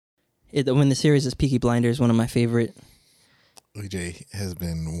When the series is Peaky Blinders, one of my favorite. EJ has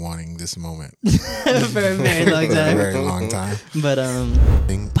been wanting this moment For a very long for a time. very long time. But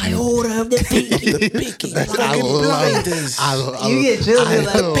by order of the Peaky Blinders. You get children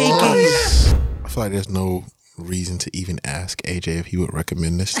like Peaky. I feel like there's no reason to even ask AJ if he would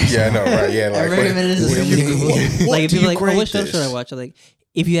recommend this. Yeah, I know, right? Yeah, I like recommend it to so many people. Like if do you're you like, grade what show this? should I watch? I'm like,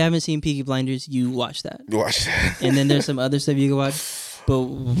 if you haven't seen Peaky Blinders, you watch that. watch that. And then there's some other stuff you can watch, but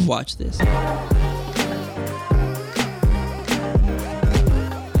watch this.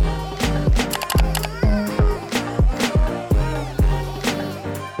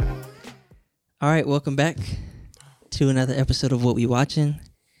 All right, welcome back to another episode of What We Watching.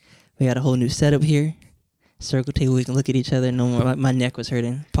 We got a whole new setup here. Circle table, we can look at each other. No more. My neck was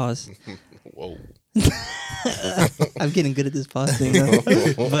hurting. Pause. Whoa. I'm getting good at this pause thing,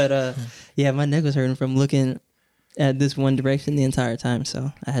 though. But yeah, my neck was hurting from looking at this one direction the entire time,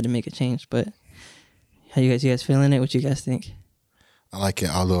 so I had to make a change. But how you guys feeling it? What you guys think? I like it,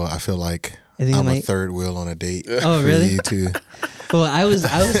 although I feel like I think I'm I a might- third wheel on a date. Oh, for really? You too. Well, I was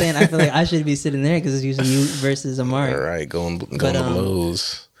saying I feel like I should be sitting there because it's usually you versus Amari. All right, going to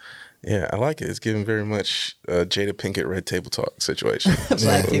blows. Yeah, I like it. It's giving very much Jada Pinkett Red Table Talk situation.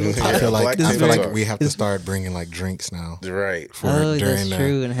 Black table talk. I feel like Black table talk. we have to start bringing like drinks now. Right. For Oh, during that's the,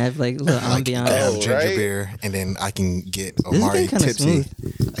 true, and have like little Like ambiance. have Oh, ginger right? beer, and then I can get is Amari getting kinda tipsy.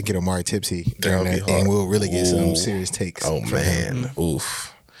 I get Amari tipsy during That'll be that, and hard. we'll really get some Ooh. serious takes. Oh, from him. man.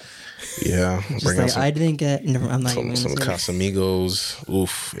 Oof. Yeah. Just Bring like out I didn't get. Never, I'm not even some gonna say. Casamigos.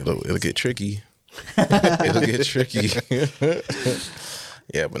 Oof. It'll get tricky. It'll get tricky.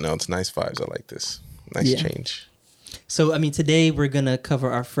 Yeah, but no, it's nice vibes. I like this. Nice Yeah. change. So I mean, today we're gonna cover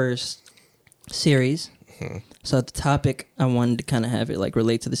our first series. So the topic I wanted to kind of have it like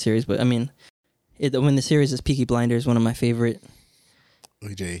relate to the series, but I mean, when the series is Peaky Blinders, one of my favorite.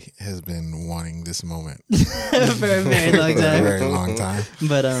 EJ has been wanting this moment For a very long for a time. very long time.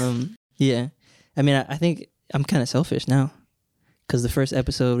 But yeah, I mean, I think I'm kind of selfish now, because the first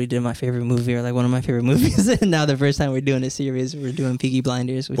episode we did my favorite movie, or like one of my favorite movies, and now the first time we're doing a series, we're doing Peaky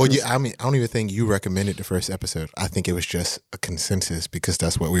Blinders. Which Well, was, yeah, I mean, I don't even think you recommended the first episode. I think it was just a consensus because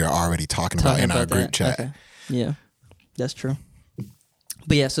that's what we were already talking about in our group that. chat. Okay. Yeah, that's true.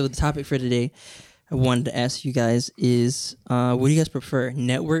 But yeah, so the topic for today, I wanted to ask you guys is, what do you guys prefer,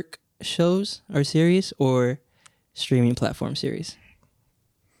 network shows or series, or streaming platform series?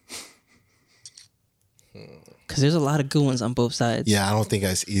 Because there's a lot of good ones on both sides. Yeah, I don't think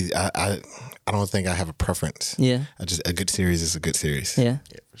it's easy. I don't think I have a preference. Yeah. A good series is a good series. Yeah.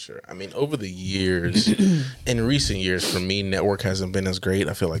 Yeah, for sure. I mean, over the years, in recent years, for me, network hasn't been as great.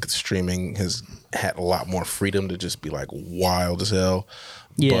 I feel like streaming has had a lot more freedom to just be like wild as hell.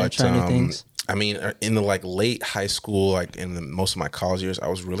 Yeah, try new things. I mean, in the like late high school, like most of my college years, I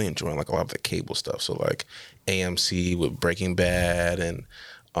was really enjoying like a lot of the cable stuff. So like AMC with Breaking Bad and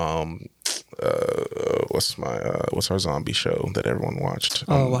what's our zombie show that everyone watched?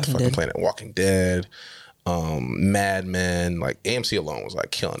 Walking Dead. Planet Walking Dead. Mad Men, like AMC alone was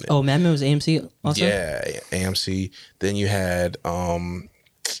like killing it. Oh, Mad Men was AMC also? Yeah, AMC. Then you had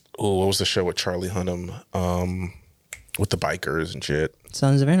what was the show with Charlie Hunnam? With the bikers and shit.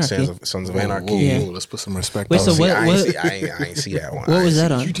 Sons of Anarchy. Sons of Whoa, Anarchy. whoa, Yeah. whoa, let's put some respect Wait, on so it. what- I ain't see that one. What was that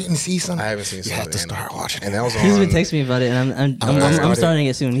on? You didn't see something? I haven't seen. You Sons have of to start Anarchy. watching And it. that was on. He's been texting me about it, and I'm starting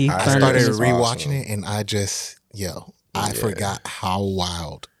it soon. I I found started it. It's rewatching awesome. it, and I just, I forgot how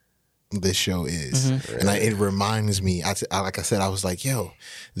wild this show is. And it reminds me, like I said, I was like,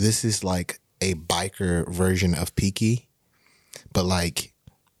 this is like a biker version of Peaky, but like,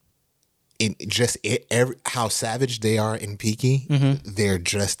 how savage they are in Peaky, they're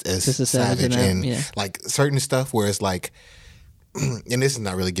just as savage in and that, like certain stuff where it's like, and this is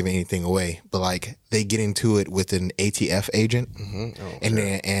not really giving anything away, but like they get into it with an ATF agent,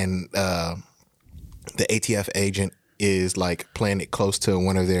 and the ATF agent is like playing it close to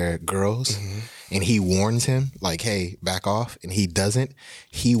one of their girls, and he warns him like, "Hey, back off," and he doesn't.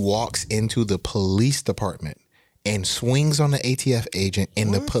 He walks into the police department and swings on the ATF agent in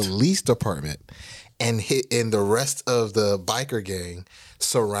the police department, and the rest of the biker gang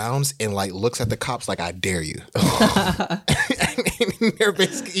surrounds and like looks at the cops like, "I dare you."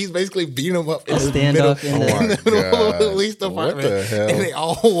 And he's basically beating them up in the middle, Standoff in the- in the middle of the police What department. the hell? And they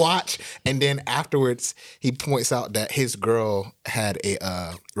all watch, and then afterwards he points out that his girl had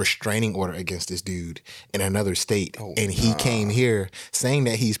a restraining order against this dude in another state, and he came here saying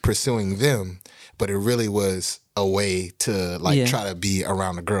that he's pursuing them, but it really was a way to like try to be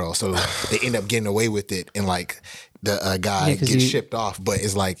around the girl. So they end up getting away with it, and like the guy 'cause gets you- shipped off, but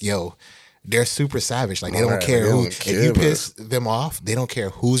it's like, they're super savage. Like they don't Right, care they who. don't If care, you but- piss them off, they don't care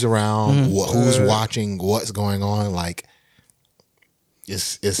who's around, who's watching, what's going on. Like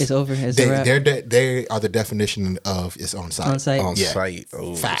It's over. It's a wrap. they are the definition of it's on site. On site. On Yeah. site.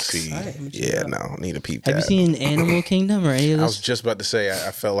 Oh, Facts. see. Alright, I'm gonna check Yeah, it out. no, need to peep Have that. you seen Animal Kingdom or any of I was those? just about to say,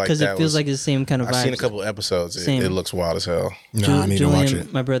 I felt like Because that it feels was, like the same kind of vibe. I've seen a couple episodes. Same. It looks wild as hell. No, I need to watch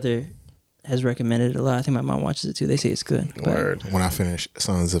it. My brother has recommended it a lot. I think my mom watches it too. They say it's good. But Word. When I finish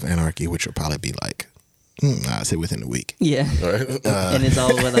Sons of Anarchy, which will probably be like, I'd say within a week. yeah, Right? and it's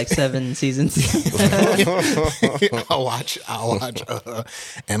all with like 7 seasons. I'll watch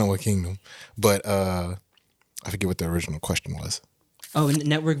Animal Kingdom, but I forget what the original question was. Oh,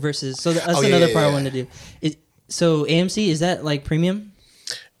 network versus. So that's Oh, yeah, another yeah, part I yeah. wanted to do. So AMC, is that like premium?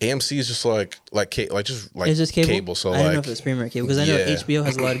 AMC is just like just like It's just cable. So I don't like know if it's premium or cable because I know Yeah. HBO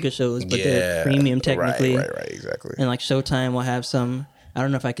has a lot of good shows, but yeah, they're premium technically. Right, exactly. And like Showtime will have some. I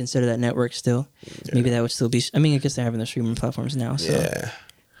don't know if I consider that network still. Maybe that would still be. I mean, I guess they're having their streaming platforms now. So, Yeah,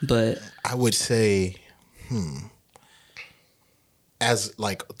 but I would say, as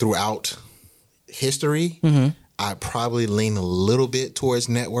like throughout history, Mm-hmm. I probably lean a little bit towards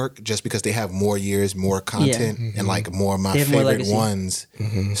network just because they have more years, more content, and like more of my They have more favorite legacy. ones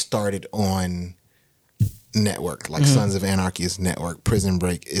started on network. Like Sons of Anarchy is network, Prison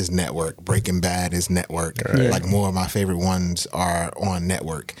Break is network, Breaking Bad is network. Yeah. Like more of my favorite ones are on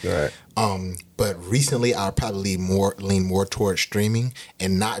network. right. But recently, I'll probably lean more towards streaming,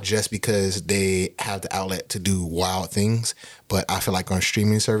 and not just because they have the outlet to do wild things, but I feel like on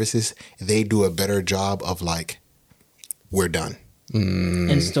streaming services, they do a better job of like, we're done. and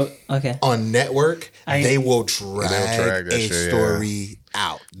okay. On network, they will drag that a shit, story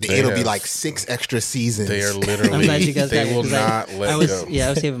out. They It'll be have- like 6 extra seasons. They are literally. I'm glad you guys got they it, will 'cause not let I was go. I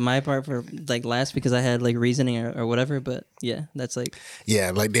was saving my part for like last because I had like reasoning or whatever. But yeah, that's like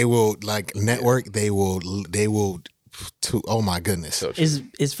Yeah, like they will like network. They will. To oh my goodness. So true.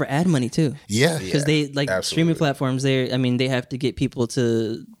 is for ad money too. Yeah. Because they like absolutely. streaming platforms. They have to get people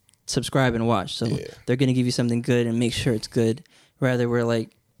to subscribe and watch. So they're gonna give you something good and make sure it's good. Rather, where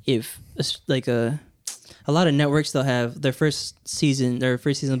like if like a lot of networks, they'll have their first season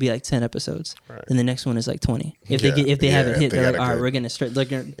will be like 10 episodes, Right. and the next one is like 20. If Yeah. they haven't Yeah, hit, if they they're got like, it all right, good. we're gonna start. Like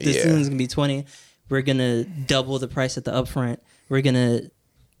this Yeah. season's gonna be 20. We're gonna double the price at the upfront. We're gonna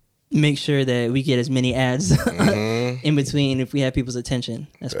make sure that we get as many ads in between if we have people's attention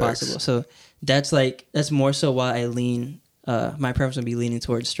as possible. So that's more so why I lean. My preference would be leaning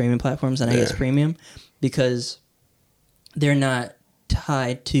towards streaming platforms and I guess premium, because they're not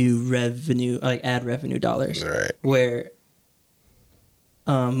tied to revenue, like ad revenue dollars. Right. Where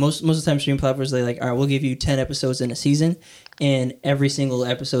most of the time streaming platforms, they like, all right, we'll give you 10 episodes in a season, and every single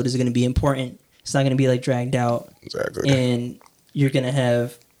episode is going to be important. It's not going to be like dragged out, Exactly. and you're going to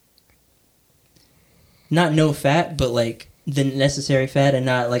have not no fat, but like the necessary fat, and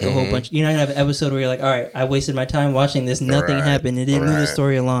not like a whole bunch. You're not gonna have an episode where you're like, all right, I wasted my time watching this. Nothing Right. happened. It didn't move the Right.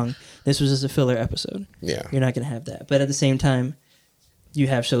 story along. This was just a filler episode. Yeah. You're not gonna have that. But at the same time, you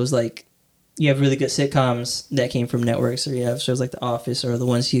have shows like you have really good sitcoms that came from networks, or you have shows like The Office, or the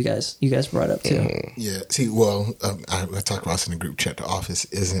ones you guys brought up too. Yeah. See, well, I talked about this in the group chat. The Office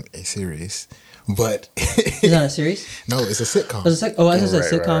isn't a series, but Is that a series? no, it's a sitcom. I just said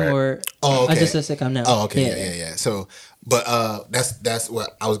Right, sitcom, right. or Oh, okay. I just said sitcom now. Oh, okay, yeah. So, but that's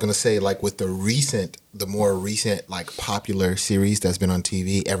what I was gonna say. Like with the more recent, like popular series that's been on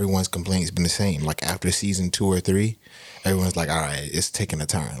TV, everyone's complaint has been the same. Like after season 2 or 3, everyone's like, all right, it's taking a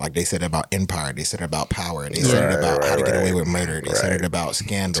turn. Like they said it about Empire, they said it about Power, they said it about How to Get Away with Murder, they said it about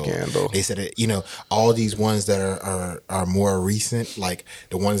Scandal. They said it, all these ones that are more recent, like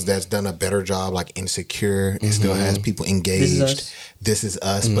the ones that's done a better job, like Insecure, it still has people engaged. This is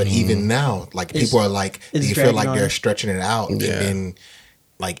us. But even now, like people are like, it's you feel dragging like on. they're stretching it out, and then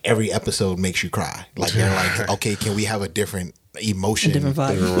like every episode makes you cry. Like they're like, okay, can we have a different emotion, A different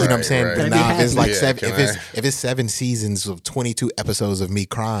vibe. You know what I'm saying? Right. But Gotta be now if it's like happy. seven, Yeah, if it's 7 seasons of 22 episodes of me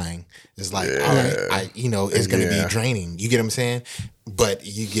crying, it's like, all right, it's gonna be draining. You get what I'm saying? But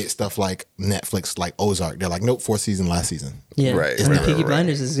you get stuff like Netflix, like Ozark. They're like, nope, 4th season, last season. Yeah, Right, and right, the Peaky right.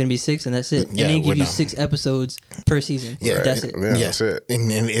 Blinders is gonna be 6, and that's it. Yeah, and they we're give you done. 6 episodes per season. Yeah. That's it. Yeah, that's it. And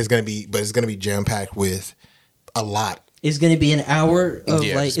it's gonna be jam packed with a lot. It's gonna be an hour of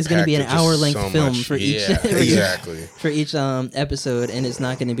Yeah, like just it's gonna be an packed with hour just length so film much. for each Yeah, exactly. for each episode, and it's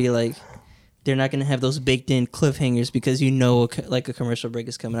not gonna be like they're not gonna have those baked in cliffhangers because like a commercial break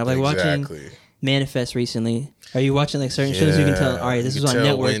is coming up. Like watching Exactly. Manifest recently. Are you watching like certain shows? You can tell. All right, this You is can on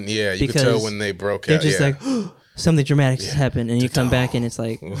tell network. when- you can because tell when they broke They're out. just yeah. like something dramatic has happened, and you come back and it's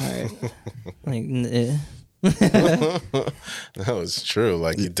like, all right, like That was true.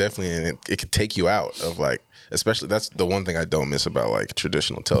 Like you definitely, it could take you out of like, especially that's the one thing I don't miss about like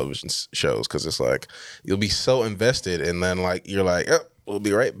traditional television shows, because it's like you'll be so invested, and then like you're like, oh, we'll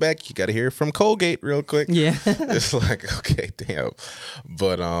be right back. You got to hear from Colgate real quick. Yeah. It's like, okay, damn.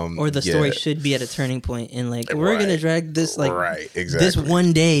 But or the story should be at a turning point, and like we're gonna drag this like exactly. This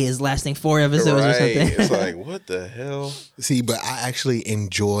one day is lasting 4 episodes or something. It's like, what the hell? See, but I actually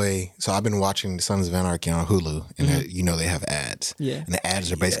enjoy. So I've been watching The Sons of Anarchy on Hulu, and they have ads. Yeah. And the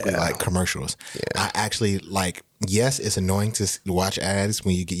ads are basically like commercials. Yeah. I actually like. Yes, it's annoying to watch ads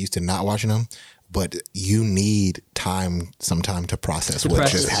when you get used to not watching them, but you need some time to process what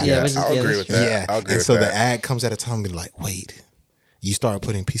just happened. Yeah, I'll agree with that. Yeah, I'll agree and with so that. the ad comes at a time and be like, wait, you start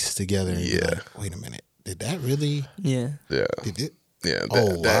putting pieces together. And you're like, wait a minute, did that really? Yeah. Yeah. Did it? Yeah.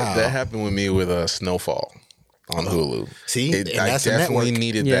 Wow. That happened with me with Snowfall on Hulu. See, and I that's a definitely network.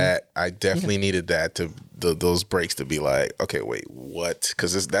 needed Yeah. that. I definitely needed that to those breaks to be like, okay, wait, what?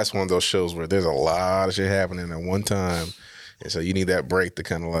 Because that's one of those shows where there's a lot of shit happening at one time. And so you need that break to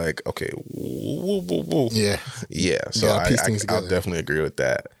kind of like, okay, woo, woo, woo. Yeah. Yeah. So gotta piece things I'll together. definitely agree with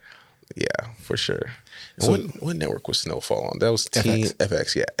that. Yeah, for sure. And what network was Snowfall on? That was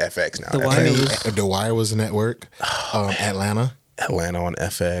FX. Yeah, FX now. The Wire FX. was- The Wire was a network. Atlanta. Atlanta on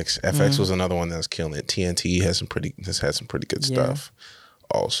FX. FX was another one that was killing it. TNT has had some pretty good stuff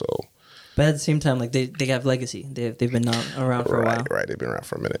also. But at the same time, like they have legacy. They've been around for a while. Right. They've been around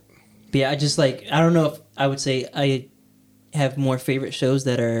for a minute. But yeah, I just like I don't know if I would say I have more favorite shows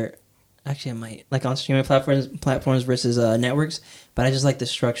that are actually I might like on streaming platforms versus networks. But I just like the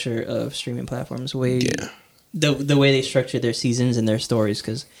structure of streaming platforms the way they structure their seasons and their stories,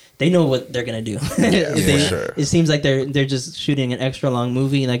 because they know what they're gonna do. Yeah, for sure. It seems like they're just shooting an extra long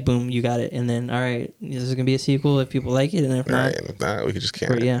movie, like boom, you got it, and then all right, this is gonna be a sequel if people like it, and if not, Right. And if not, we just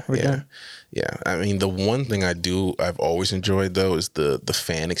can't. we're done. Yeah. I mean, the one thing I've always enjoyed though is the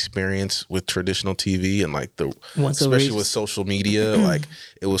fan experience with traditional TV, and like especially with social media, like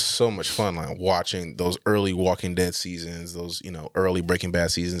it was so much fun like watching those early Walking Dead seasons, those, early Breaking Bad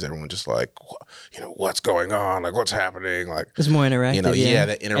seasons, everyone just like, what's going on? Like what's happening? Like It's more interactive.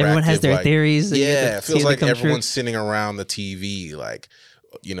 that interactive. Everyone has their like, theories. that you get Yeah, to it feels see like them come everyone's true. sitting around the TV, like,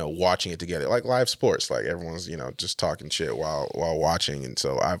 watching it together, like live sports. Like everyone's, just talking shit while watching. And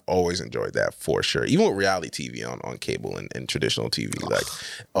so I've always enjoyed that for sure. Even with reality TV on cable and traditional TV, like,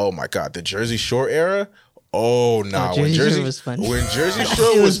 oh my God, the Jersey Shore era. Oh no! Jersey Shore was funny. When Jersey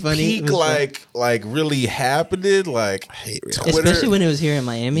Shore It was funny. It peak, was like really happening, like I hate reality. Twitter, Especially when it was here in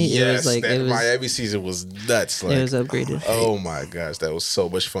Miami. yes, it was like that it was Miami season was nuts. Like, it was upgraded. oh my gosh, that was so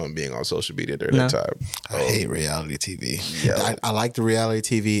much fun being on social media during No. that time. I hate reality TV. Yeah. I like the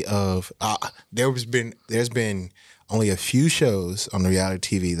reality TV of there's been only a few shows on the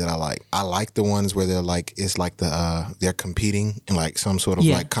reality TV that I like. I like the ones where they're like it's like they're competing in like some sort of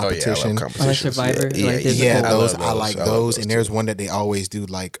Yeah. like Oh, yeah, I love competition. I like competitions. Survivor. Yeah, like, there's a Yeah, whole- those love I like I love those. And there's one that they always do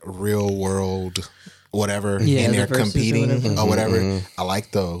like real world whatever, Yeah, and the they're versus or competing whatever. or whatever. I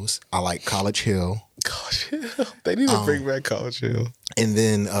like those. I like College Hill. College Hill. They need to bring back College Hill. And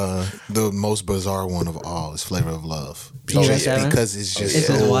then the most bizarre one of all is Flavor of Love. US7? Because it's just It's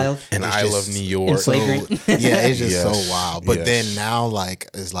so just wild. And it's I just- Love New York. And Flagrant. yeah, it's just Yes. so wild. But Yes. then now, like,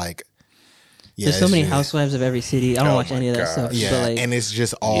 it's like, yeah, There's so it's many just- housewives of every city. I don't Oh watch my any of that God. stuff. Yeah, but like, and it's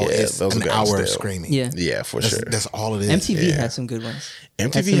just all Yeah, it's those an guys hour of still. screaming. yeah. Yeah, for that's, sure. that's all it is. MTV Yeah. had some good ones.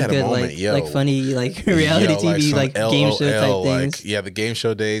 MTV some had a good, moment, like, yo. like funny, like reality Yo, TV, some like game show type LOL, things. Like, yeah, the game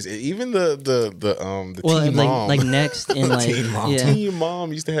show days. Even the Well, Teen like Mom. like Next and like Teen Mom. yeah. Teen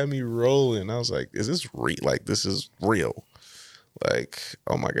Mom used to have me rolling. I was like, is this real? Like, this is real. Like,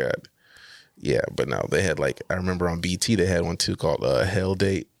 oh my God. Yeah, but no, they had like, I remember on BT, they had one too called Hell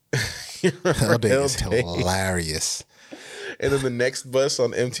Date. You remember Hell Day is Hell Date? hilarious. And then the Next Bus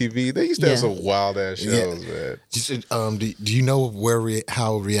on MTV, they used to have Yeah. some wild ass shows, man. Do you know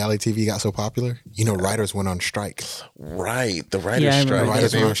how reality TV got so popular? You know, writers went on strike. Right, the writers' Yeah, I remember strike. The that.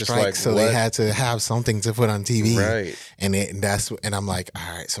 writers They went were on just strike, like, so what? they had to have something to put on TV. Right. And I'm like,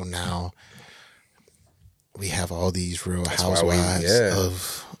 all right, so now we have all these Real why Housewives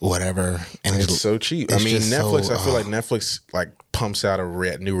of whatever, and It's so cheap. I it's mean, just Netflix. so, I feel like Netflix like pumps out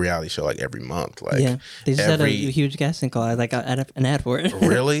a new reality show like every month. Like, Yeah, they just had a every huge casting call. I like an ad for it.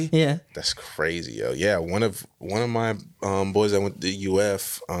 really. Yeah. That's crazy, yo. Yeah, one of my boys that went to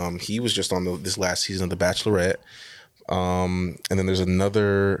UF, he was just on this last season of The Bachelorette. And then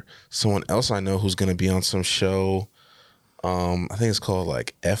there's someone else I know who's going to be on some show. I think it's called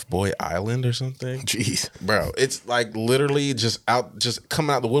like F-Boy Island or something. Jeez, bro, it's like literally just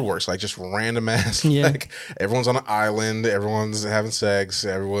coming out the woodworks, like just random ass. Like everyone's on an island, everyone's having sex,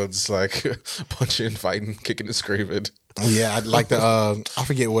 everyone's like punching, fighting, kicking, and screaming. Yeah, I'd like the I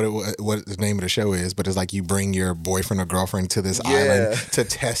forget what the name of the show is, but it's like you bring your boyfriend or girlfriend to this island to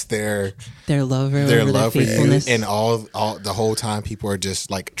test their love for you, and all the whole time people are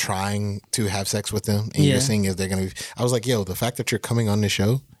just like trying to have sex with them, and you're seeing if they're gonna. I was like, yo, the fact that you're coming on the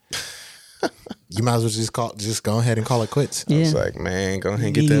show. You might as well just go ahead and call it quits. I was like, man, go ahead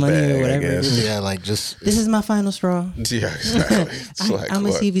and get that bag, I guess. Yeah, like just... This is my final straw. Yeah, exactly. I'm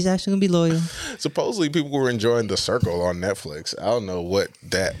going to see if he's actually going to be loyal. Supposedly people were enjoying The Circle on Netflix. I don't know what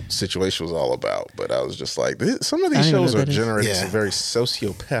that situation was all about, but I was just like, some of these shows are generating some very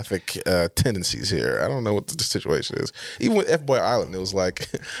sociopathic tendencies here. I don't know what the situation is. Even with F-Boy Island, it was like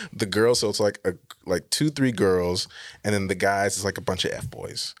the girls, so it's like 2-3 girls, and then the guys is like a bunch of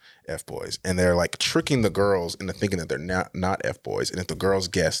F-boys, and they're like tricking the girls into thinking that they're not F-boys, and if the girls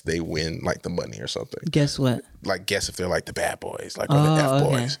guess, they win like the money or something. Guess what? Like guess if they're like the bad boys, like or the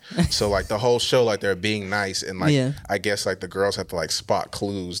F-boys. Okay. So like the whole show, like they're being nice, and like I guess like the girls have to like spot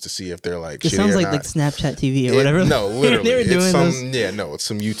clues to see if they're like. It sounds like Snapchat TV or whatever. No, literally, they were doing it's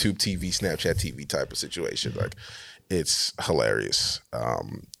some YouTube TV, Snapchat TV type of situation. Like it's hilarious.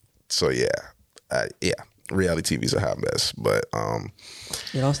 So yeah. Reality TV's a hot mess, but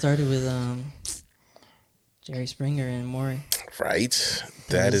it all started with Jerry Springer and Maury. Right,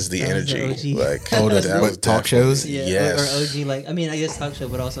 that is the energy. Like that was talk shows. Yeah, or OG. Like I mean, I guess talk show,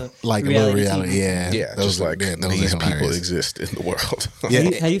 but also like reality. Yeah, those just like these people exist in the world. How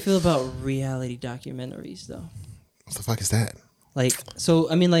do you feel about reality documentaries, though? What the fuck is that? Like, so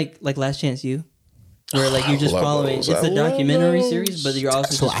I mean, like Last Chance U. Where like you're just following, it's a documentary series, but you're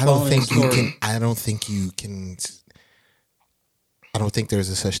also just following the story. I don't think there's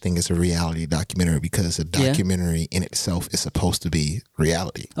a such thing as a reality documentary because a documentary in itself is supposed to be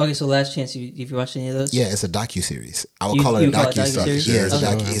reality. Okay, so Last Chance, have you watched any of those? Yeah, it's a docuseries. I would call it a docuseries. Yeah,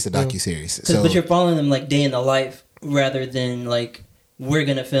 it's a docuseries. But you're following them like day in the life rather than like we're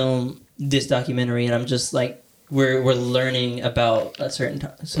gonna film this documentary and I'm just like. We're learning about a certain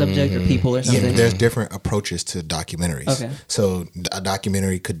subject or people or something. Yeah, there's different approaches to documentaries. Okay. So a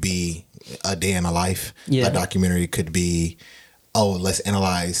documentary could be a day in a life. Yeah. A documentary could be, let's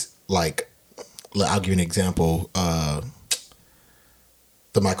analyze, like, I'll give you an example. The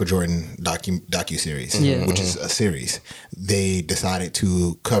Michael Jordan docuseries, which is a series. They decided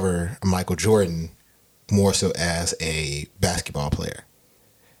to cover Michael Jordan more so as a basketball player.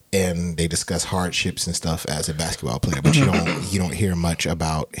 And they discuss hardships and stuff as a basketball player, but you don't hear much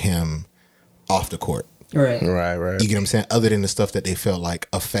about him off the court. Right. You get what I'm saying? Other than the stuff that they felt like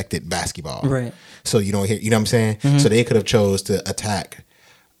affected basketball. Right. So you don't hear, you know what I'm saying? Mm-hmm. So they could have chose to attack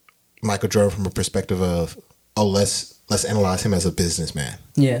Michael Jordan from a perspective of, let's analyze him as a businessman.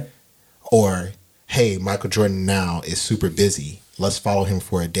 Yeah. Or, hey, Michael Jordan now is super busy. Let's follow him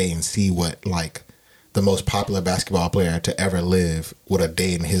for a day and see what like the most popular basketball player to ever live, what a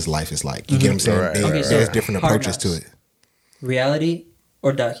day in his life is like. You get what I'm saying? There's different approaches to it. Reality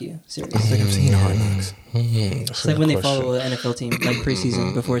or docu-series? I don't think I've seen Hard Knocks. It's like when they follow an NFL team, like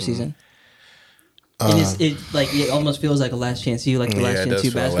preseason, before season. It almost feels like a Last Chance U, like the Last Chance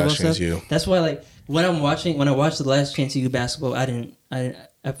U basketball stuff. That's why, like, when I watched the Last Chance U basketball,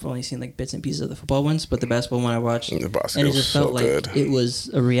 I've only seen like bits and pieces of the football ones, but the basketball one I watched, and it just felt like it was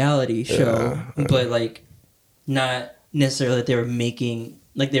a reality show, but like not necessarily that they were making,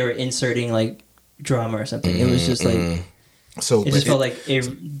 like they were inserting like drama or something. It was just like, so it just felt like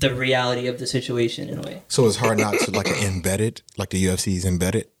the reality of the situation in a way. So it's Hard Knocks like embedded, like the UFC's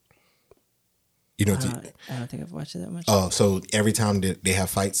embedded. You know, I don't think I've watched it that much. Oh, so every time they have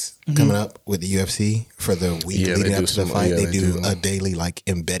fights coming up with the UFC for the week leading up to the fight, they do a daily like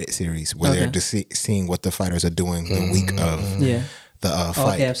embedded series where they're just seeing what the fighters are doing the week of the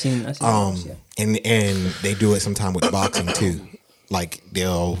fight. Okay, I've seen those, and they do it sometime with boxing too. Like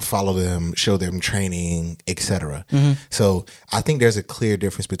they'll follow them, show them training, etc. So I think there's a clear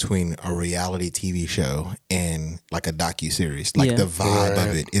difference between a reality TV show and like a docuseries. Like the vibe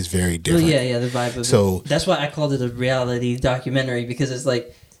of it is very different. Well, yeah, the vibe of it. So that's why I called it a reality documentary, because it's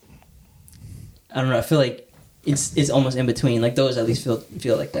like, I don't know, I feel like it's almost in between. Like those at least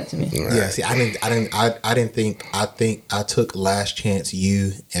feel like that to me. Yeah, see, I think I took Last Chance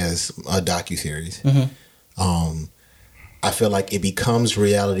U as a docuseries. I feel like it becomes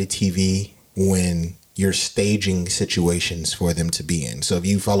reality TV when you're staging situations for them to be in. So if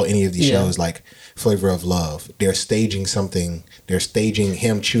you follow any of these shows like Flavor of Love, they're staging something. They're staging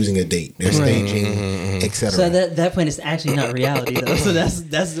him choosing a date. They're staging, etc. So that point is actually not reality though. So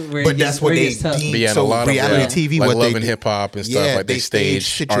that's where. But that's what they deem. So a lot reality of TV, like what Love they and Hip Hop and stuff, like they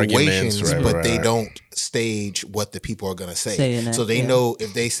stage arguments, but they don't stage what the people are gonna say. So they know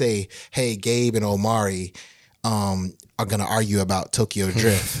if they say, "Hey, Gabe and Omari are gonna argue about Tokyo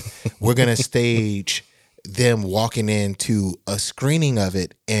Drift," we're gonna stage them walking into a screening of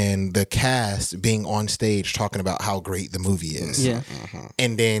it and the cast being on stage talking about how great the movie is. Yeah.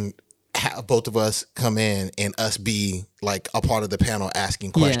 And then have both of us come in and us be like a part of the panel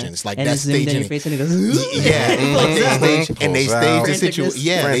asking questions. Like and that's staging. Face and it goes, and they stage the situation.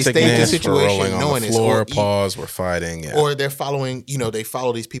 Yeah, they stage the situation knowing it's floor, pause, we're fighting. Yeah. Or they're following, they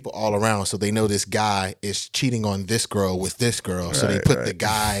follow these people all around. So they know this guy is cheating on this girl with this girl. So they put the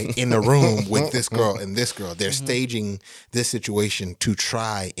guy in the room with this girl and this girl. They're staging this situation to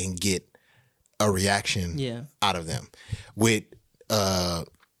try and get a reaction out of them. With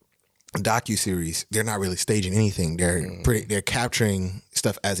docuseries, they're not really staging anything. They're capturing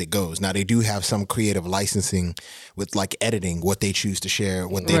stuff as it goes. Now they do have some creative licensing with like editing, what they choose to share,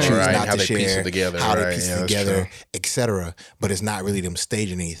 what they choose not to share, piece it together, how they piece it together, etc. But it's not really them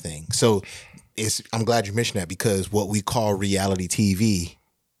staging anything. So I'm glad you mentioned that, because what we call reality TV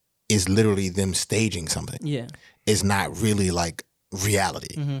is literally them staging something. Yeah, it's not really like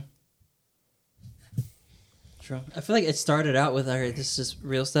reality. I feel like it started out with, all right, this is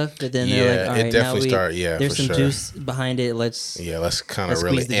real stuff, but then they're like, all right, now there's some juice behind it. Let's kind of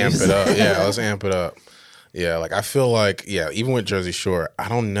really amp it up. Yeah, let's amp it up. Yeah, like I feel like, even with Jersey Shore, I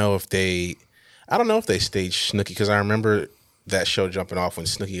don't know if they staged Snooki, because I remember that show jumping off when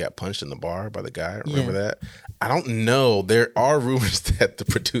Snooki got punched in the bar by the guy. Remember that? I don't know. There are rumors that the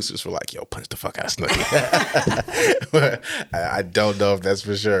producers were like, "Yo, punch the fuck out of Snooki." But I don't know if that's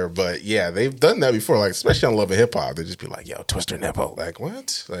for sure. But yeah, they've done that before. Like especially on Love and Hip Hop, they just be like, "Yo, twist her nipple." Like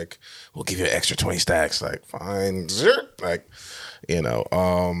what? Like we'll give you an extra 20 stacks. Like fine, like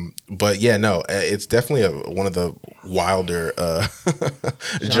But yeah, no, it's definitely one of the wilder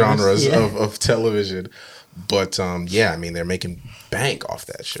genres of television. But I mean, they're making bank off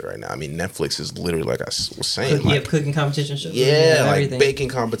that shit right now. I mean, Netflix is literally, like I was saying, cooking competition shows. Yeah, like baking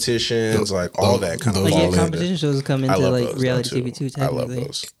competitions, like all that kind of. Like competition shows come into like reality TV too. I love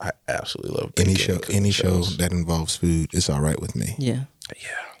those. I absolutely love any show. Any show that involves food, it's all right with me. Yeah.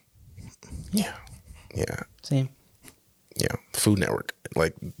 Same. Yeah, Food Network.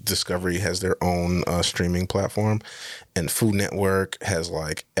 Like Discovery has their own streaming platform, and Food Network has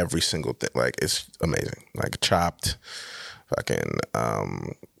like every single thing. Like it's amazing. Like Chopped, fucking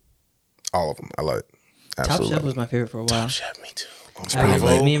all of them. I love it. Absolutely. Top Chef was my favorite for a while. Top Chef, me too.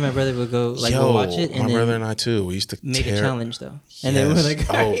 Me and my brother would go go watch it. And my brother and I too. We used to make a challenge though, and then we're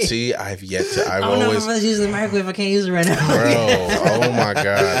like, see, I've yet to. I've always. My brother's using the microwave. I can't use it right now. Bro, oh my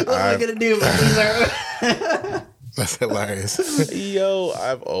god, what am I gonna do? That's hilarious. Yo,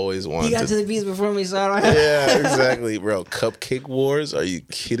 I've always wanted. You got to the beats before me, so I don't have. Yeah, exactly, bro. Cupcake Wars? Are you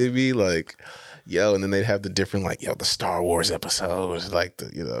kidding me? Like, and then they'd have the different the Star Wars episodes, like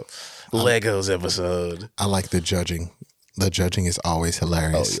the Legos episode. I like the judging. The judging is always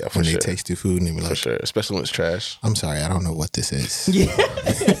hilarious when they taste the food and they be like, for sure, especially when it's trash. I'm sorry, I don't know what this is. Yeah,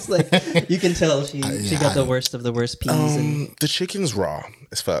 it's like you can tell she got the worst of the worst peas. The chicken's raw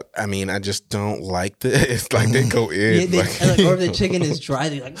as fuck. I mean, I just don't like it's like they go in, or the chicken is dry.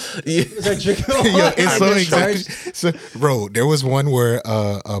 They're like, is that chicken? It's so exactly. So, bro, there was one where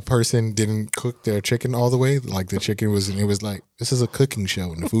a person didn't cook their chicken all the way. Like the chicken was, and it was like, this is a cooking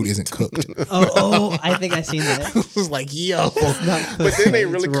show and the food isn't cooked. Oh, I think I seen that. It was like, yo. But then they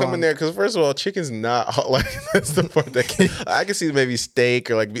really come in there because first of all, chicken's not like that's the part that I can see maybe steak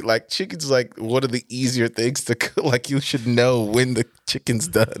or like chicken's like one of the easier things to cook. Like you should know when the chicken's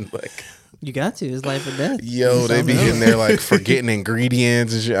done. Like you got to. It's life or death. Yo, they be in there like forgetting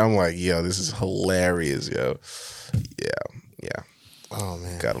ingredients and shit. I'm like, yo, this is hilarious, yo. Yeah. Oh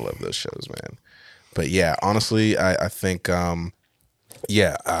man, gotta love those shows, man. But yeah, honestly, I think I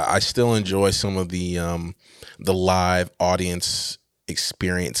still enjoy some of the live audience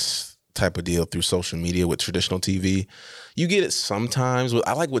experience type of deal through social media with traditional TV. You get it sometimes.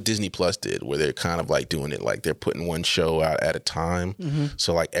 I like what Disney Plus did, where they're kind of like doing it like they're putting one show out at a time. Mm-hmm.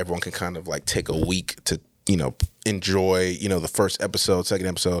 So like everyone can kind of like take a week to, enjoy, the first episode, second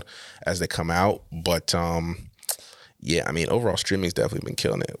episode as they come out. But yeah, I mean, overall streaming's definitely been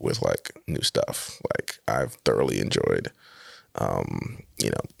killing it with like new stuff. Like I've thoroughly enjoyed, a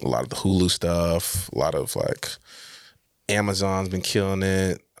lot of the Hulu stuff, a lot of like Amazon's been killing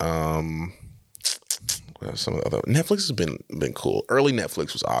it. some of the other Netflix has been cool. Early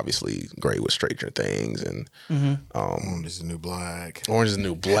Netflix was obviously great with Stranger Things and Orange is the New Black. Orange is the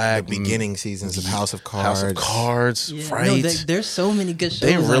New Black. The beginning seasons of House of Cards. House of Cards, Yeah. right? No, there's so many good shows.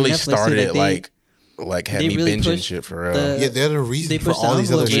 They really on Netflix started too that it like had they me really binging pushed shit for real. the- Yeah, they're the reason They for pushed the all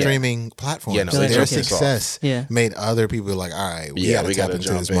these other envelope. Yeah. streaming platforms. Yeah, no, they Their took it. success Yeah. made other people like, all right, we Yeah, got to tap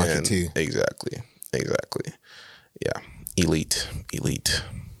into this market too. Exactly. Yeah, elite.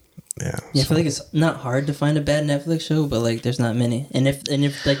 Yeah, Yeah, I feel like it's not hard to find a bad Netflix show, but like there's not many. And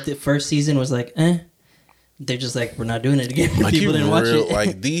if like the first season was like, they're just like, we're not doing it again. like People didn't watch it.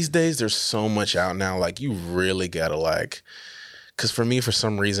 Like these days, there's so much out now. Like you really gotta like. Because for me, for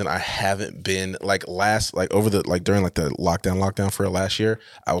some reason, I haven't been during the lockdown for last year,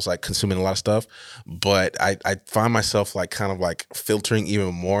 I was like consuming a lot of stuff, but I find myself like kind of like filtering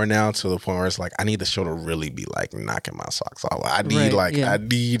even more now to the point where it's like I need the show to really be like knocking my socks off. I need it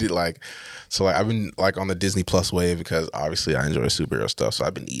like, so like I've been like on the Disney Plus wave because obviously I enjoy superhero stuff, so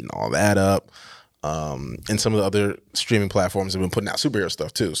I've been eating all that up. And some of the other streaming platforms have been putting out superhero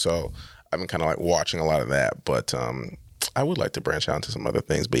stuff too, so I've been kind of like watching a lot of that, but I would like to branch out into some other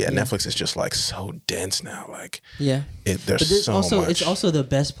things, but Netflix is just like so dense now. Like, there's so much. It's also the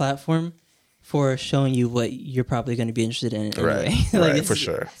best platform for showing you what you're probably going to be interested in. Anyway. Right, like right, for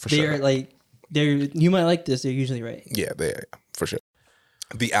sure. You might like this. They're usually right. Yeah, for sure.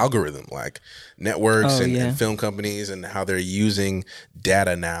 The algorithm, like networks and film companies, and how they're using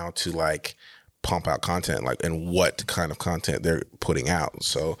data now to like pump out content, like, and what kind of content they're putting out.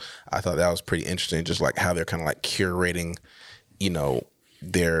 So I thought that was pretty interesting, just like how they're kind of like curating,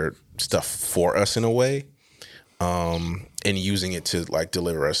 their stuff for us in a way, and using it to like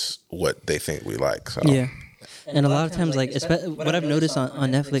deliver us what they think we like. So yeah. And a lot of times, like, what I've noticed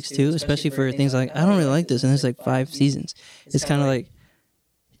on Netflix too, especially for things like, I don't really like this, and there's like 5 seasons. It's kind of like,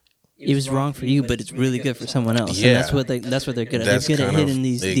 it was wrong for you, but it's really good for someone else. Yeah. And that's what they're good at. They're good at hitting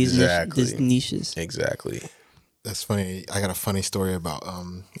these niches. Exactly. That's funny. I got a funny story about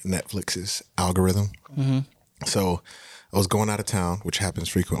Netflix's algorithm. Mm-hmm. So I was going out of town, which happens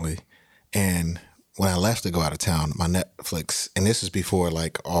frequently, and when I left to go out of town, my Netflix, and this is before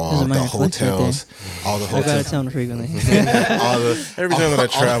like all the hotels, I go out of town frequently. Every time that I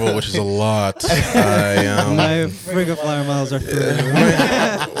travel, which is a lot, my frequent flyer miles are free.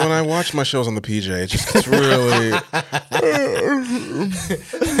 When I watch my shows on the PJ, it just gets really.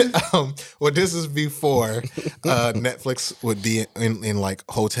 Well, this is before Netflix would be in like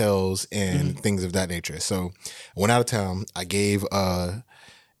hotels and things of that nature. So I went out of town. I gave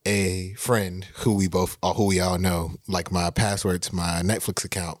a friend who we all know, like my password to my Netflix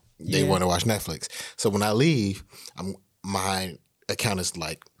account. They want to watch Netflix. So when I leave, my account is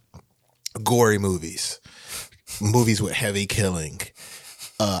like gory movies with heavy killing,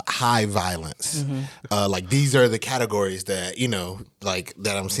 high violence. Like these are the categories that, like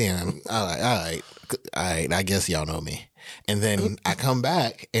that I'm seeing. I'm like, all right, I guess y'all know me. And then I come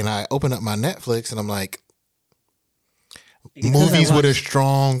back and I open up my Netflix and I'm like, movies with a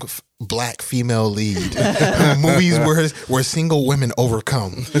strong black female lead. Movies where single women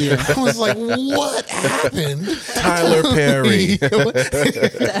overcome. Yeah. I was like, what happened? Tyler Perry. What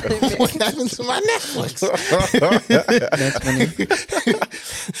happened to my Netflix? That's funny.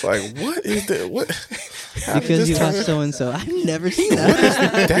 It's like, what is that? What? Because you watch so and so. I've never seen that. What is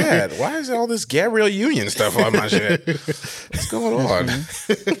Dad? Why is all this Gabrielle Union stuff on my shit? What's going on?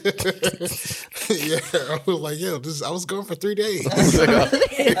 Yeah, I was like, I was going for 3 days.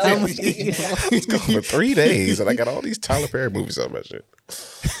 It's going for 3 days, and I got all these Tyler Perry movies on my shit.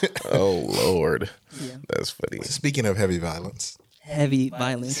 Oh Lord, that's funny. Speaking of heavy violence. Heavy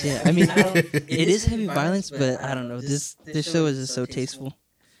violence, yeah. I mean, it is heavy violence, but I don't know. This show is just so tasteful.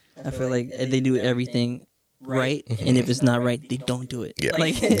 I feel like they do everything right, and if it's not right, they don't do it. Yeah.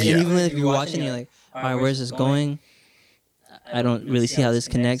 Like, and even if you're watching, you're like, all right, where's this going? I don't really see how this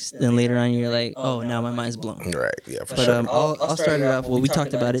connects. Then later on, you're like, oh, now my mind's blown. Right, yeah, for but, sure. I'll start it off. Well, we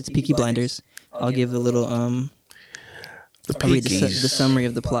talked about it. It's Peaky Blinders. I'll give a little, I'll read the summary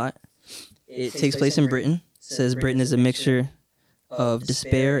of the plot. It takes place in Britain. It says Britain is a mixture of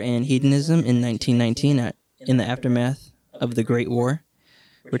despair and hedonism in 1919 in the aftermath of the Great War.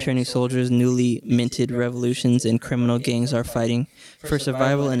 Returning soldiers, newly minted revolutions, and criminal gangs are fighting for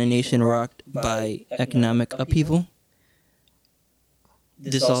survival in a nation rocked by economic upheaval.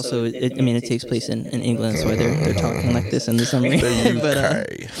 This also, it takes place in England, so they're talking like this in the summary. But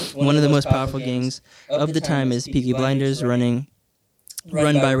one of the most powerful gangs of the time is Peaky Blinders, run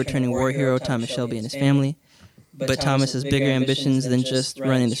by returning war hero Thomas Shelby and his family. But Thomas has bigger ambitions than just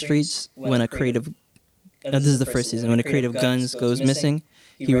running the streets when a crate of this is the first season. When a crate of guns goes missing,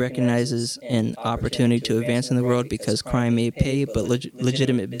 he recognizes an opportunity to advance in the world because crime may pay, but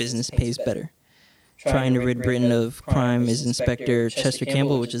legitimate business pays better. Trying to rid Britain of crime is Inspector Chester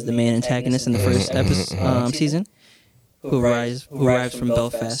Campbell, which is the main antagonist in the first season, who arrives from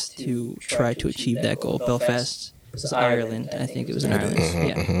Belfast to try to achieve that goal. Belfast was Ireland. I think it was in Ireland.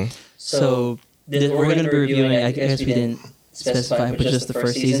 Yeah. So we're going to be reviewing, I guess we didn't specify, but just the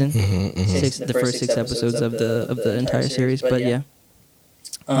first season, the first 6 episodes of the entire series. But yeah.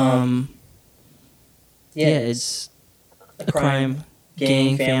 It's a crime,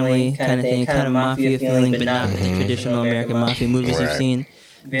 gang, family kind of thing, kind of mafia feeling, but not the traditional American mafia movies you've seen.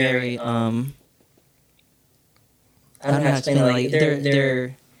 Very, I don't know how to explain it. Like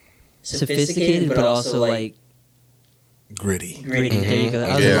they're sophisticated, but also like gritty. There you go.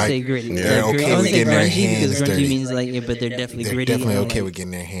 I was gonna say gritty. They're okay with getting their hands because dirty. grungy means like, but they're definitely They're gritty. definitely okay with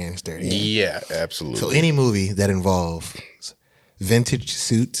getting their hands dirty. Yeah, absolutely. So any movie that involves vintage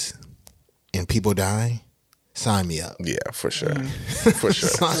suits and people dying, sign me up. Yeah, for sure. For sure.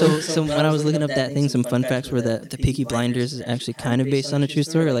 So when I was looking up that thing, some fun facts were that the Peaky Blinders is actually kind of based on a true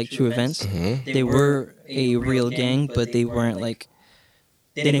story, or like true events. They were a real gang, but they weren't like,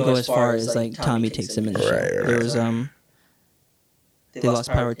 they didn't go as far as like Tommy takes them in the show. Right. There was they lost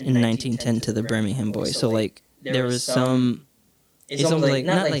power in 1910 to the Birmingham Boys. So like there was some. It's almost like,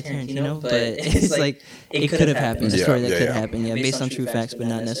 not like Tarantino, but it's like it could have happened. A story that could happen, based on true facts, but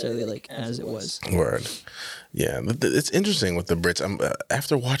not necessarily like as it was. Word. Yeah, it's interesting with the Brits.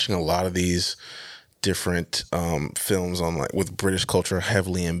 After watching a lot of these different films on like with British culture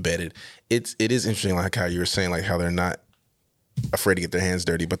heavily embedded, it is interesting, like how you were saying, like how they're not afraid to get their hands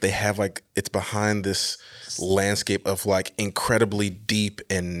dirty, but they have like, it's behind this landscape of like incredibly deep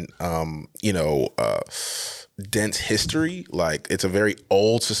and dense history. Like it's a very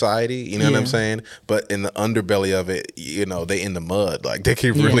old society, you know what I'm saying? But in the underbelly of it, they in the mud. Like they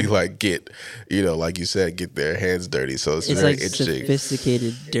can really like get, like you said, get their hands dirty. So it's very like interesting.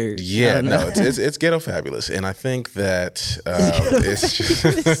 Sophisticated dirt. Yeah, no, it's ghetto fabulous, and I think that it's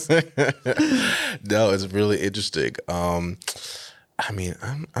just, no, it's really interesting. I mean,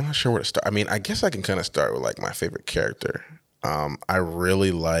 I'm not sure where to start. I mean, I guess I can kind of start with like my favorite character. I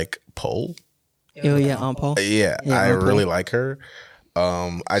really like Pole. Oh yeah, Aunt Paul. Yeah, I really like her.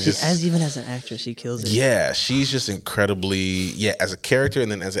 Even as an actress, she kills it. Yeah, she's just incredibly, as a character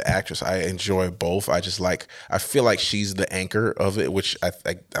and then as an actress, I enjoy both. I feel like she's the anchor of it, which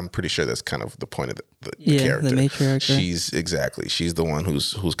I'm pretty sure that's kind of the point of the character. The matriarch. She's the one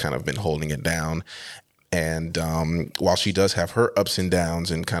who's kind of been holding it down. And while she does have her ups and downs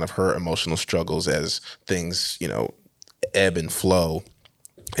and kind of her emotional struggles as things, ebb and flow,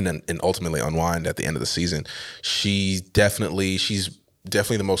 and ultimately unwind at the end of the season, she's definitely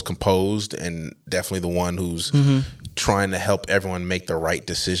the most composed and definitely the one who's trying to help everyone make the right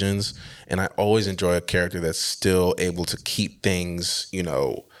decisions. And I always enjoy a character that's still able to keep things,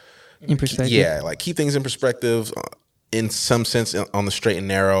 in perspective. Yeah, like keep things in perspective, in some sense, on the straight and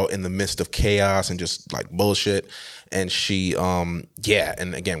narrow, in the midst of chaos and just like bullshit. And she, and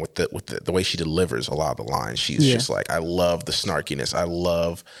again with the way she delivers a lot of the lines, she's just like, I love the snarkiness. I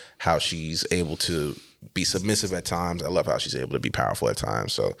love how she's able to be submissive at times. I love how she's able to be powerful at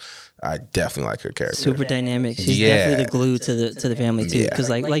times. So I definitely like her character. Super dynamic. She's definitely the glue to the family too. Because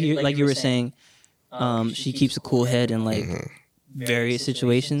like you were saying, she keeps a cool head in like various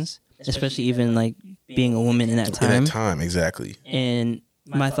situations, especially even like being a woman in that time. In that time, exactly. And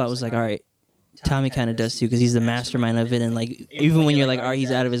my thought was like, all right, Tommy kind of does too, because he's the mastermind of it. And like, even when you're like, all right,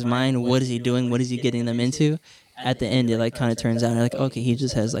 he's out of his mind, what is he doing? What is he getting them into? At the end, it like kind of turns out like, okay, he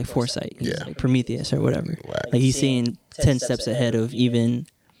just has like foresight. He's like Prometheus or whatever. Right. Like he's seeing 10 steps ahead of even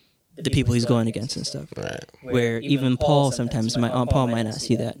the people he's going against and stuff. Right. Where even Paul, sometimes my Aunt Paul might not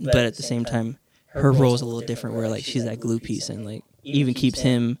see that, but at the same time, her role is a little different. Where like she's that glue piece and like even keeps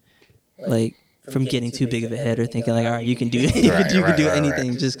him like from getting too big of a head or thinking like, all right, you can do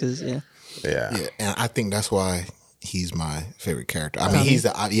anything just because Yeah, and I think that's why he's my favorite character. I mean, he's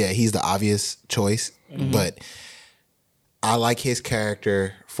the obvious choice, but I like his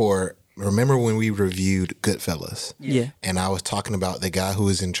character for. Remember when we reviewed Goodfellas? Yeah, and I was talking about the guy who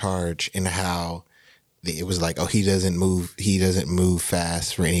was in charge and how it was like, oh, he doesn't move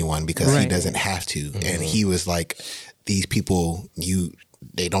fast for anyone because he doesn't have to, and he was like, these people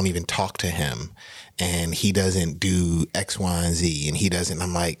they don't even talk to him, and he doesn't do X, Y, and Z, and he doesn't.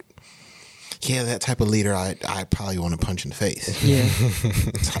 I'm like. Yeah, that type of leader, I probably want to punch in the face. Yeah,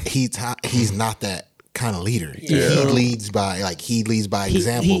 he's not that kind of leader. Yeah. He leads by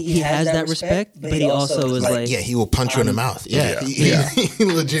example. He has that respect, but he also is like he will punch you in the mouth. Yeah. He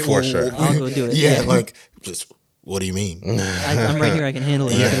legit for sure. I'll go do it. Yeah, like just what do you mean? I'm right here. I can handle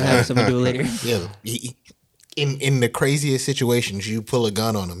it. You can have someone do it later. Yeah. In the craziest situations, you pull a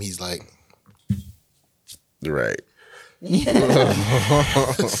gun on him. He's like, right. So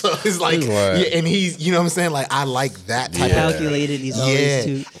it's like, and he's, you know what I'm saying? Like, I like that type of calculated. He's always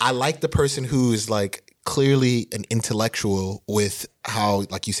too. I like the person who is like clearly an intellectual with how,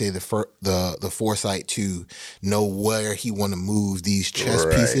 like you say, the foresight to know where he want to move these chess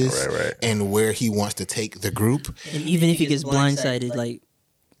pieces and where he wants to take the group. And even if he gets blindsided, like.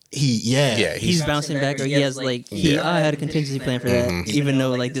 He's bouncing back, or he has like I had a contingency plan for that, even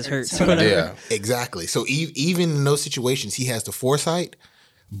though like this hurts. Yeah, exactly. So even in those situations, he has the foresight,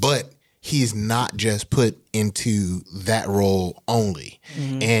 but he's not just put into that role only.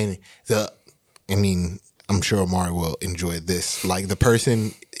 And I'm sure Omari will enjoy this. Like the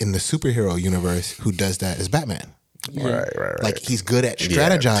person in the superhero universe who does that is Batman. Right. Like he's good at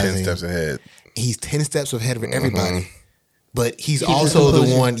strategizing. 10 steps ahead. He's 10 steps ahead of everybody. But he's also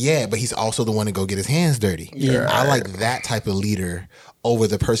the one, but he's also the one to go get his hands dirty. Yeah. I like that type of leader over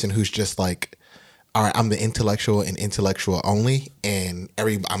the person who's just like, all right, I'm the intellectual and intellectual only, and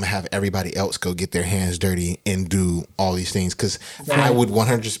I'm going to have everybody else go get their hands dirty and do all these things. Because I would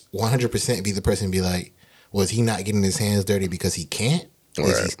 100% be the person to be like, was he not getting his hands dirty because he can't?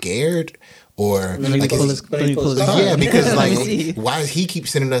 Is he scared? Or like, because like, why does he keep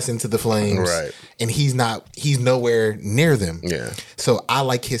sending us into the flames? Right. And he's nowhere near them. Yeah. So I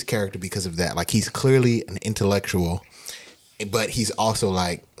like his character because of that. Like he's clearly an intellectual, but he's also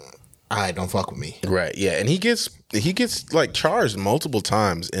like, all right, don't fuck with me. Right. Yeah. And he gets like charged multiple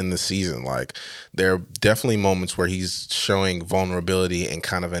times in the season. Like there are definitely moments where he's showing vulnerability and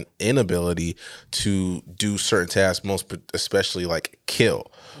kind of an inability to do certain tasks, most especially like kill,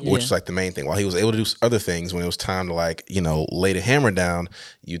 which is like the main thing. While he was able to do other things, when it was time to like, lay the hammer down,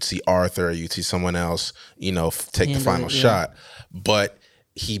 you'd see Arthur, you'd see someone else, take the final shot. But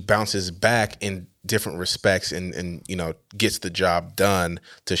he bounces back in different respects and gets the job done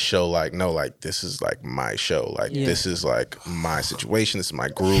to show like, no, like this is like my show. Like this is like my situation. This is my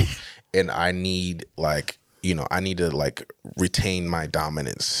group. And I need like, I need to like retain my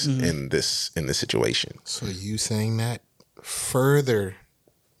dominance in this situation. So you saying that further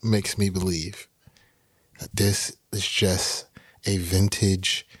makes me believe that this is just a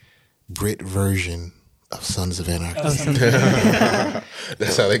vintage Brit version of Sons of Anarchy.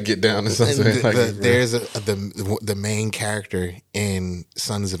 That's how they get down to Sons of Anarchy. There's the main character in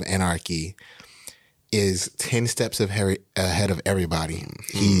Sons of Anarchy is 10 steps ahead of everybody.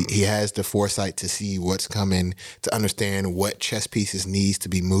 He has the foresight to see what's coming, to understand what chess pieces needs to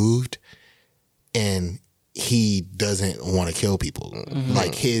be moved, and he doesn't want to kill people.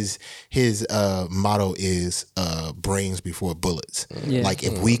 Like his motto is brains before bullets. Like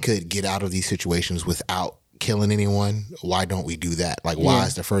if we could get out of these situations without killing anyone, why don't we do that? Like why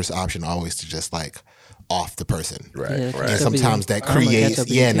is the first option always to just like off the person? Right. And sometimes that creates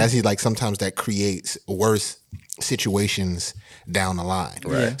and that's like sometimes that creates worse situations down the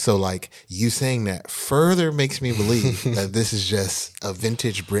line. So like you saying that further makes me believe that this is just a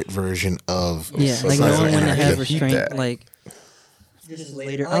vintage Brit version of like knowing when to have restraint. Like just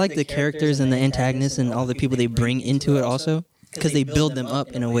later, I like the characters and the antagonists and all the people they bring into it also, because they build them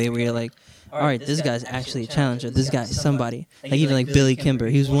up in a way where you're like, all right, this guy's actually a challenger. This guy's somebody. Like even like Billy Kimber,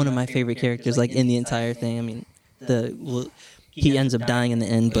 he was one of my favorite characters like in the entire thing. I mean, he ends up dying in the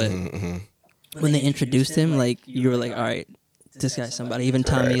end, but when they introduced him, like you were like, all right, this guy's somebody. Even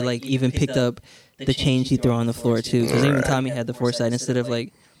Tommy like even picked up the change he threw on the floor too, because even Tommy had the foresight. Instead of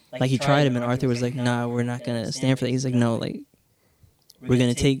like he tried him and Arthur was like, nah, we're not gonna stand for that. He's like, no, like we're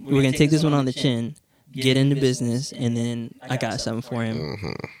gonna take this one on the chin, get into business, and then I got something for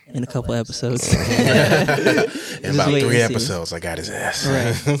him in a couple episodes. In about 3 episodes, I got his ass.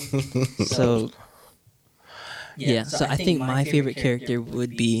 Right. So I think my favorite character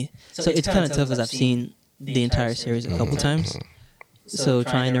would be. So it's kind of tough because I've seen the entire series a couple times. So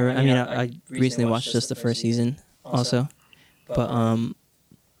trying to, I recently watched just the first season also, but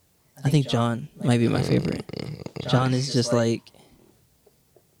I think John might be my favorite. John is just like,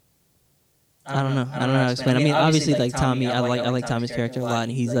 I don't know how to explain. I mean, obviously, like Tommy, I like Tommy's character a lot,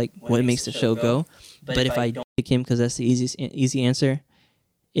 and he's like what makes the show go. But if I don't pick him because that's the easy answer,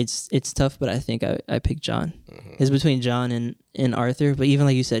 it's tough. But I think I pick John. It's between John and Arthur. But even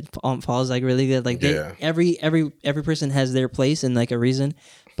like you said, Paul's like really good. Like every person has their place and like a reason.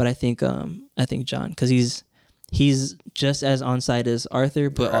 But I think John, because he's just as on side as Arthur,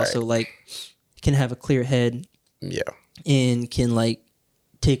 but also like can have a clear head. Yeah. And can like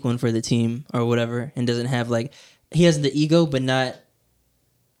take one for the team or whatever, and doesn't have like he has the ego, but not.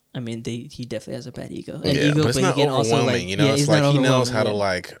 I mean, he definitely has a bad ego. An ego, but it's not overwhelming. Also, like, it's like he knows how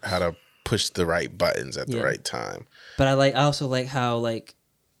to push the right buttons at the right time. But I also like how like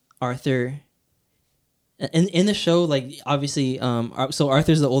Arthur. In the show, like obviously, so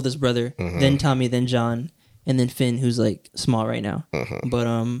Arthur's the oldest brother, then Tommy, then John, and then Finn, who's like small right now.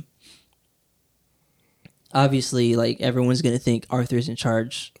 But obviously, like everyone's gonna think Arthur's in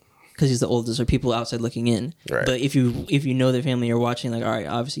charge because he's the oldest, or people outside looking in. Right. But if you know their family, you're watching, like, all right,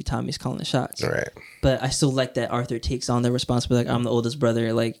 obviously Tommy's calling the shots. Right. But I still like that Arthur takes on the responsibility. Like, I'm the oldest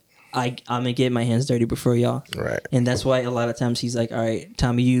brother. Like, I'm gonna get my hands dirty before y'all. Right. And that's why a lot of times he's like, all right,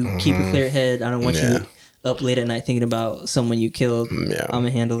 Tommy, you keep a clear head. I don't want you up late at night thinking about someone you killed. Yeah. I'm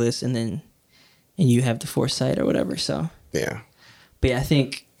gonna handle this, and you have the foresight or whatever. So yeah. But yeah,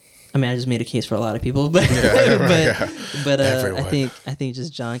 I just made a case for a lot of people, but I think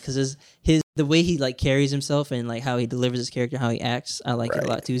just John, because the way he like carries himself and like how he delivers his character, how he acts, I like it a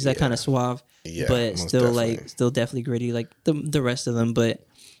lot too. He's that kind of suave, but still definitely gritty like the rest of them, but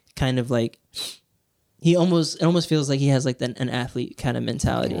kind of like. It almost feels like he has like an athlete kind of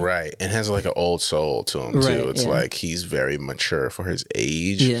mentality. Right. And has like an old soul to him too. It's like he's very mature for his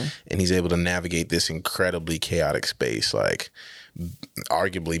age. Yeah. And he's able to navigate this incredibly chaotic space, like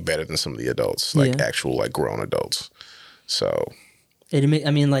arguably better than some of the adults, like actual like grown adults. So like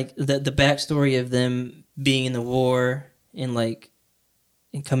the backstory of them being in the war and like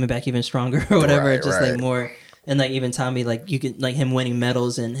and coming back even stronger or whatever, like more. And like even Tommy, like you can like him winning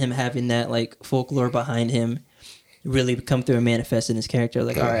medals and him having that like folklore behind him really come through and manifest in his character.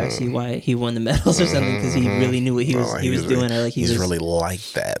 Like, all right, I see why he won the medals or something, because he really knew what he was doing, or like he was really like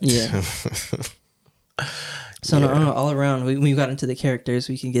that. Yeah. So no, all around, we got into the characters.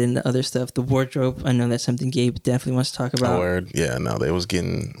 We can get into other stuff. The wardrobe, I know that's something Gabe definitely wants to talk about. Word. Yeah, no, they was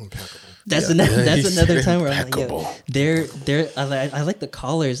getting impeccable. That's another time where I'm like, they're I like the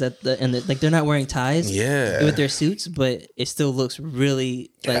collars and like they're not wearing ties with their suits, but it still looks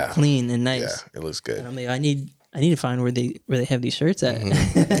really like clean and nice. Yeah, it looks good. And I'm like, I need to find where they have these shirts at.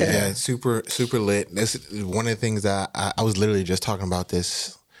 Yeah, super lit. That's one of the things that I was literally just talking about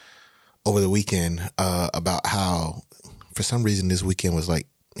this over the weekend about how for some reason this weekend was like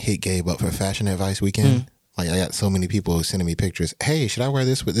hit Gabe up for fashion advice weekend. Like I got so many people sending me pictures. Hey, should I wear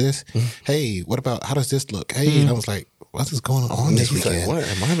this with this? Hey, what about, how does this look? Hey, and I was like, what is going on this weekend? Like, what?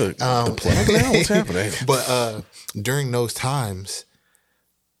 Am I the plug now? What's happening? But during those times,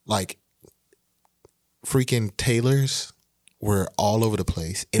 like freaking tailors were all over the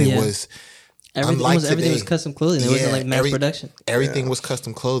place. And it was everything was custom clothing. It wasn't like mass production. Everything was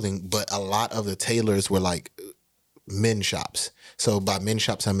custom clothing, but a lot of the tailors were like men's shops. So by men's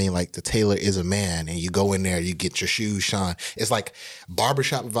shops, I mean like the tailor is a man, and you go in there, you get your shoes shine. It's like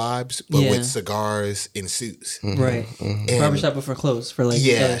barbershop vibes, but with cigars and suits. Right. Barbershop, but for clothes, for like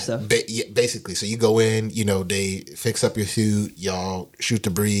other stuff. Basically. So you go in, they fix up your suit, y'all shoot the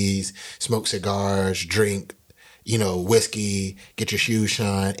breeze, smoke cigars, drink, whiskey, get your shoes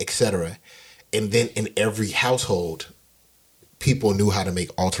shine, etc. And then in every household, people knew how to make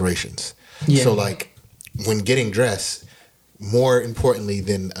alterations. Yeah. So like when getting dressed, more importantly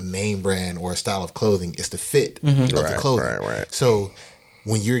than a name brand or a style of clothing is the fit of the clothing. Right. So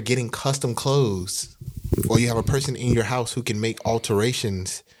when you're getting custom clothes, or you have a person in your house who can make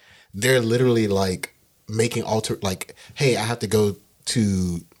alterations, they're literally like making like, hey, I have to go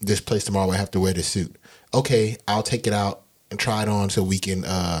to this place tomorrow. I have to wear this suit. Okay, I'll take it out and try it on so we can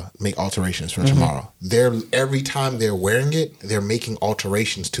make alterations for tomorrow. Every time they're wearing it, they're making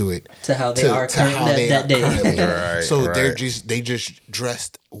alterations to it to how they are that day. So they just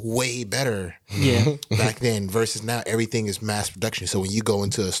dressed way better back then versus now. Everything is mass production. So when you go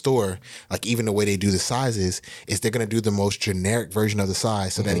into a store, like even the way they do the sizes is they're gonna do the most generic version of the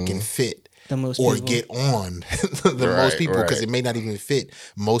size so that it can fit. The most or people. Get on the most people, because it may not even fit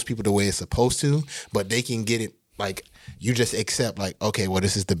most people the way it's supposed to, but they can get it. Like you just accept, like, okay, well,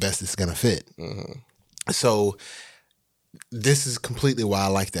 this is the best it's gonna fit. So this is completely why I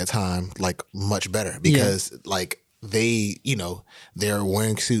like that time like much better, because like they, they're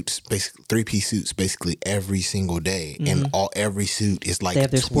wearing suits, basically 3-piece suits, basically every single day, and every suit is like they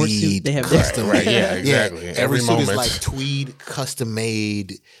have their sports suit. They have custom. Right, yeah, exactly. Every suit is like tweed, custom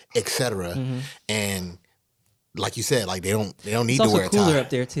made, etc. And like you said, like they don't need to wear a tie. It's also cooler up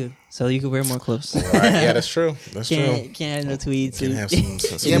there too, so you can wear more clothes. Right. Yeah, that's true. Can't have no tweeds. Can have some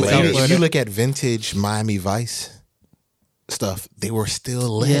if you look at vintage Miami Vice stuff, they were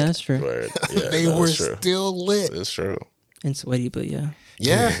still lit. Yeah, that's true. Right. Yeah, they were still lit. It's true. And sweaty, but yeah.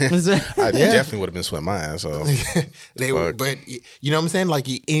 Yeah, I definitely would have been sweating my ass off. They were, but you know what I'm saying? Like,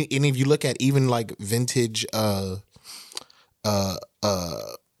 and if you look at even like vintage, I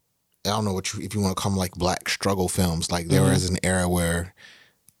don't know if you want to call them like black struggle films. Like there was an era where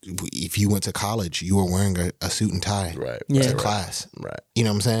if you went to college, you were wearing a suit and tie to class. Right. You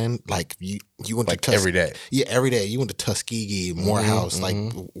know what I'm saying? Like you went like to every day. Yeah, every day. You went to Tuskegee, Morehouse, like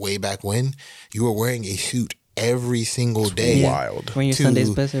way back when. You were wearing a suit every single day. Wild. Wearing your Sunday's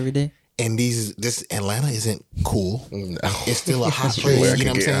best every day. And this Atlanta isn't cool. No. It's still a hot place. You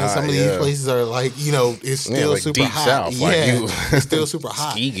know what I'm saying? Hot, Some of these places are like, it's still like super deep hot. South, it's still super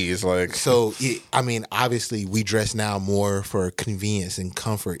hot. Tuskegee is like. So, I mean, obviously, we dress now more for convenience and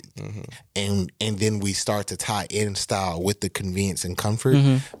comfort, and then we start to tie in style with the convenience and comfort.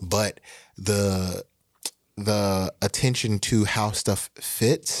 But the attention to how stuff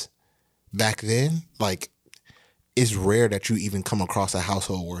fits back then, like. It's rare that you even come across a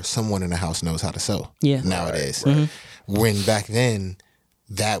household where someone in the house knows how to sew. Yeah. Nowadays, when back then,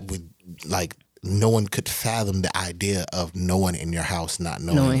 that would like no one could fathom the idea of no one in your house not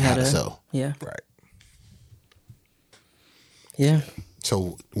knowing how to sew. Yeah. Right. Yeah.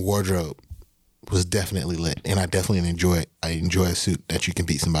 So wardrobe was definitely lit, and I definitely enjoy it. I enjoy a suit that you can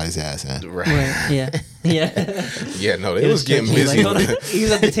beat somebody's ass in. Right. Yeah. Yeah. Yeah. No, it was getting busy. He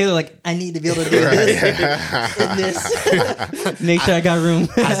was at the table like, I need to be able to do this. Make sure I got room.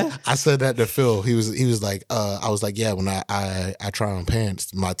 I said that to Phil. He was like, I was like, yeah. When I try on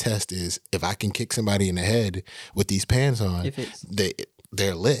pants, my test is if I can kick somebody in the head with these pants on,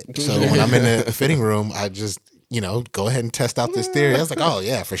 they're lit. So when I'm in the fitting room, I just. Go ahead and test out this theory. I was like, oh,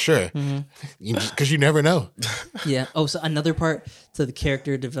 yeah, for sure. Because you never know. Yeah. Oh, so another part to the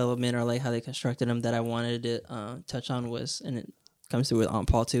character development or like how they constructed them that I wanted to touch on was, and it comes through with Aunt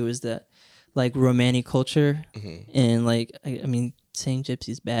Paul too, is that like romantic culture and like, I mean, saying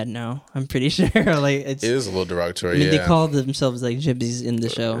gypsy's bad now. I'm pretty sure. Like it is a little derogatory. I mean, they call themselves like gypsies in the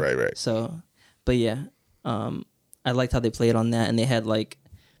show. Right. So, but yeah, I liked how they played on that. And they had like,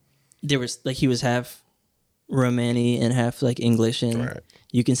 there was like, he was half Romani and half like English, and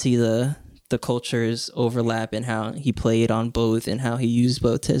you can see the cultures overlap and how he played on both and how he used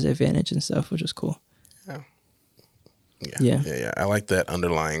both to his advantage and stuff, which was cool. Yeah. I like that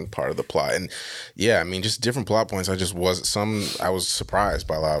underlying part of the plot, and I mean, just different plot points. I was surprised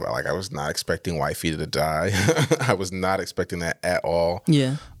by a lot of it. Like I was not expecting Wifey to die. I was not expecting that at all.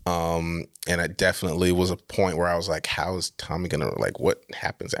 Yeah. And it definitely was a point where I was like, how is Tommy gonna, like, what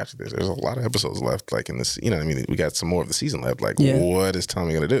happens after this? There's a lot of episodes left, like in this, you know what I mean? We got some more of the season left. Like, what is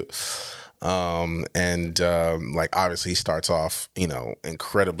Tommy gonna do? Like obviously he starts off,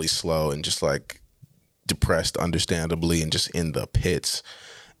 incredibly slow and just like depressed, understandably, and just in the pits.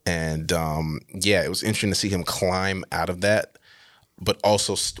 And it was interesting to see him climb out of that, but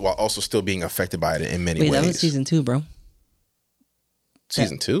also while also still being affected by it in many ways. That was season 2, bro.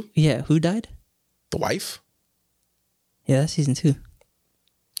 Season 2? Yeah, who died? The wife? Yeah, that's season 2.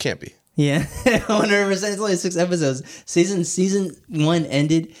 Can't be. Yeah, 100%. It's only 6 episodes. Season 1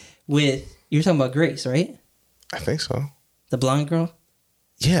 ended with, you're talking about Grace, right? I think so. The blonde girl?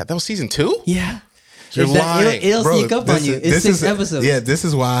 Yeah, that was season 2? Yeah. You're lying. It'll sneak up on you. It's 6 episodes. Yeah, this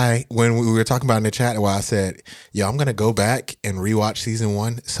is why when we were talking about in the chat, why I said, I'm going to go back and rewatch season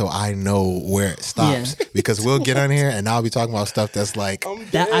 1 so I know where it stops. Yeah. Because we'll get on here and I'll be talking about stuff that's like...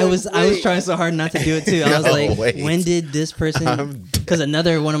 I was trying so hard not to do it too. I was like, when did this person... Because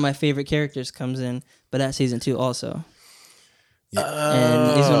another one of my favorite characters comes in, but that's season 2 also. Yeah.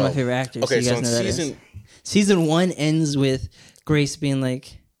 And he's one of my favorite actors. Okay, so you guys know that season 1 ends with Grace being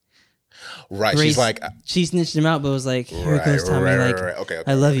like... Right, Grace, she's like... She snitched him out, but was like, here it goes, Tommy, Okay,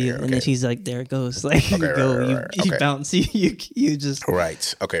 I love you. And then she's like, there it goes. Like, you bounce, you just...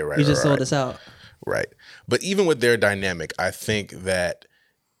 Right, okay, right. You just sold us out. Right. But even with their dynamic, I think that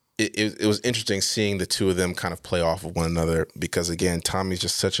it was interesting seeing the two of them kind of play off of one another because, again, Tommy's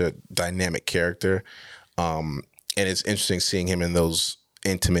just such a dynamic character. And it's interesting seeing him in those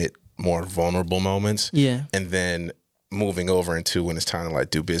intimate, more vulnerable moments. Yeah. And then moving over into when it's time to like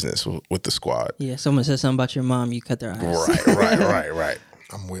do business with the squad. Yeah, someone says something about your mom, you cut their eyes. Right.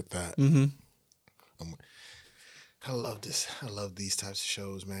 I'm with that. Mm-hmm. I love this. I love these types of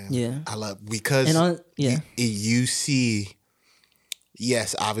shows, man. Yeah. I love because you see,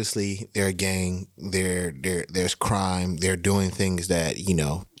 yes, obviously they're a gang. There's crime. They're doing things that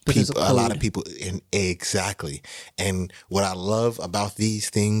a lot of people exactly. And what I love about these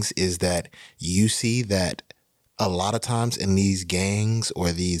things is that you see that a lot of times in these gangs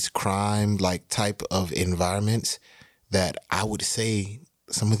or these crime like type of environments, that I would say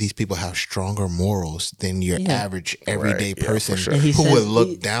some of these people have stronger morals than your average everyday person who would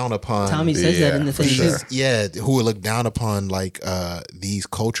look down upon. Tommy says that in the thing. Sure. Who would look down upon like these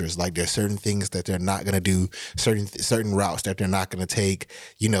cultures. Like there's certain things that they're not going to do, certain routes that they're not going to take,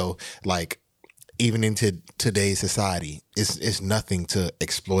 you know, like even into today's society, it's nothing to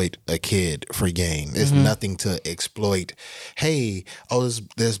exploit a kid for gain. It's nothing to exploit. Hey,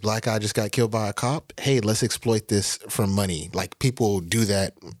 this black guy just got killed by a cop. Hey, let's exploit this for money. Like people do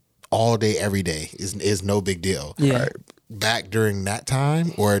that all day, every day. Is no big deal. Yeah. Right. Back during that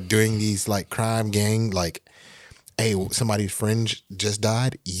time or during these like crime gang, like, hey, somebody's friend just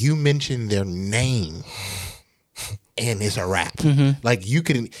died. You mention their name. And it's a wrap. Like you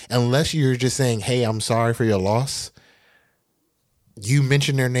can, unless you're just saying, "Hey, I'm sorry for your loss," you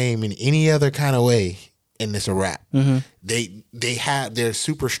mention their name in any other kind of way, and it's a wrap. They're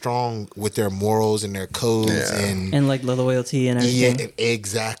super strong with their morals and their codes and like loyalty and everything. Yeah,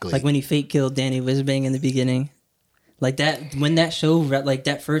 exactly. Like when he fake killed Danny Wisbang in the beginning, like that when that show, like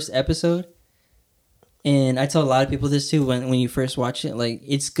that first episode. And I tell a lot of people this too when you first watch it, like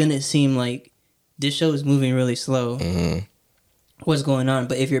it's gonna seem like this show is moving really slow. What's going on?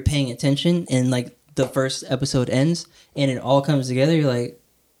 But if you're paying attention and like the first episode ends and it all comes together, you're like,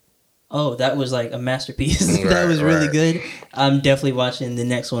 oh, that was like a masterpiece. That was really good. I'm definitely watching the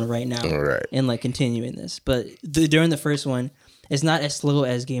next one right now and like continuing this. But during the first one, it's not as slow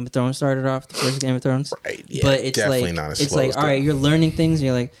as Game of Thrones started off, the first Game of Thrones. Right. Yeah, but it's definitely like, not as slow as all right, you're learning things and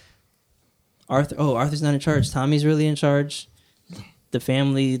you're like, Arthur's not in charge. Tommy's really in charge. The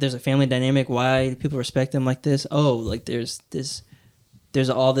family, there's a family dynamic. Why people respect him like this? Oh, like there's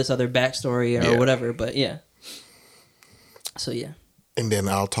all this other backstory or whatever. But yeah, so yeah. And then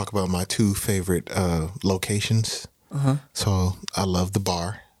I'll talk about my two favorite locations. So I love the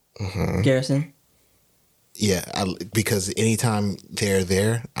bar, Garrison. Yeah, because anytime they're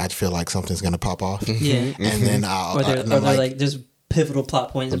there, I feel like something's gonna pop off. Yeah, and then they're like just pivotal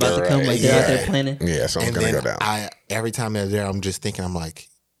plot points about to come, like they're out there planning. Yeah, something's gonna go down. Every time they're there, I'm just thinking, I'm like,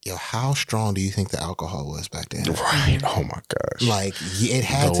 yo, how strong do you think the alcohol was back then? Right. Oh my gosh. Like it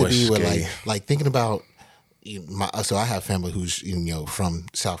had to be with like thinking about so I have family who's from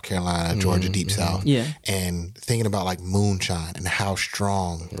South Carolina, Georgia, deep South. Yeah. And thinking about like moonshine and how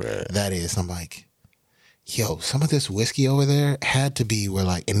strong that is. I'm like, yo, some of this whiskey over there had to be where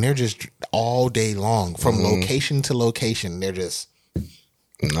like, and they're just all day long from location to location. They're just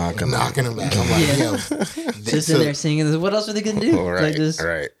knocking them back. I'm like, yo, just in there singing this. What else are they gonna do? Like just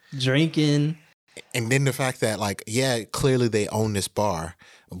drinking. And then the fact that like, yeah, clearly they own this bar,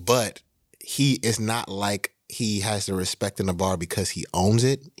 but it's not like he has the respect in the bar because he owns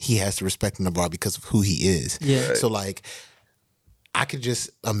it. He has the respect in the bar because of who he is. Yeah. Right. So like, I could just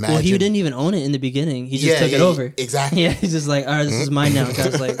imagine. Well, he didn't even own it in the beginning. He just took it over. Exactly. Yeah, he's just like, all right, this is mine now.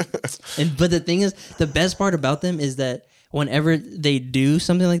 Guys, like, but the thing is, the best part about them is that whenever they do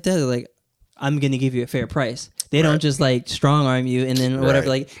something like that, they're like, I'm going to give you a fair price. They don't just like strong arm you and then whatever.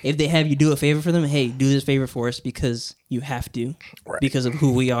 Like if they have you do a favor for them, hey, do this favor for us because you have to, because of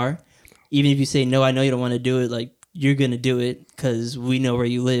who we are. Even if you say, no, I know you don't want to do it, like you're going to do it because we know where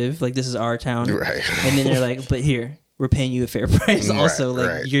you live. Like this is our town. Right. And then they're like, but here, we're paying you a fair price also.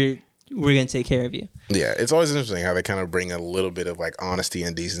 Like we're going to take care of you. Yeah. It's always interesting how they kind of bring a little bit of like honesty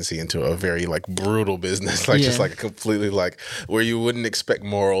and decency into a very like brutal business. Like just like a completely like where you wouldn't expect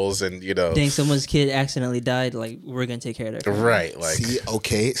morals and Dang, someone's kid accidentally died. Like we're going to take care of that. Right. Like, see,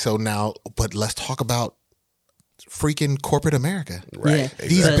 okay. So now, but let's talk about freaking corporate America. Right. Yeah. Exactly.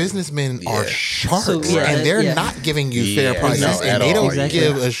 These businessmen are sharks and they're not giving you fair prices and they don't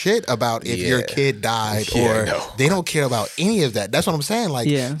give a shit about if your kid died or they don't care about any of that. That's what I'm saying. Like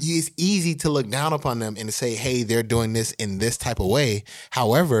it's easy to look down upon them and to say, hey, they're doing this in this type of way.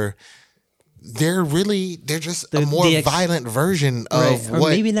 However, they're just a more violent version of or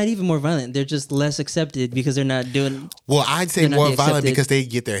maybe not even more violent. They're just less accepted because they're not doing. Well, I'd say more violent because they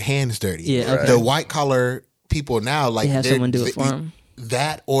get their hands dirty. Yeah, the white collar people now, like they have someone do it for them.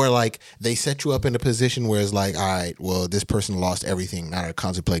 That or like they set you up in a position where it's like, all right, well, this person lost everything. Now they're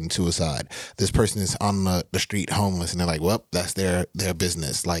contemplating suicide. This person is on the street homeless, and they're like, well, that's their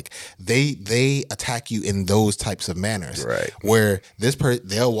business. Like they attack you in those types of manners, right? Where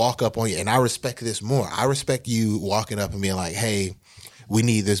they'll walk up on you, and I respect this more. I respect you walking up and being like, hey, we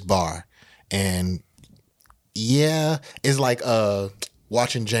need this bar, and it's like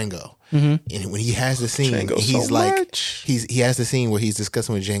watching Django. And when he has the scene, he's like, he has the scene where he's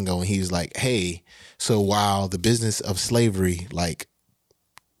discussing with Django, and he's like, "Hey, so while the business of slavery like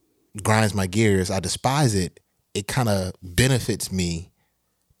grinds my gears, I despise it. It kind of benefits me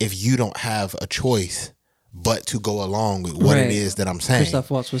if you don't have a choice but to go along with what it is that I'm saying. Christoph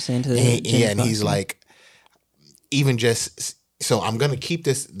Waltz was saying to and he's like, even just so I'm gonna keep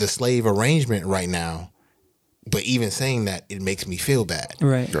the slave arrangement right now, but even saying that, it makes me feel bad.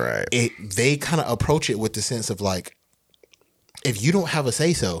 Right. They kind of approach it with the sense of like, if you don't have a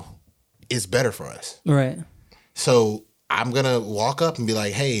say so, it's better for us. Right. So I'm gonna walk up and be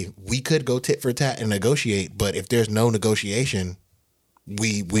like, hey, we could go tit for tat and negotiate, but if there's no negotiation,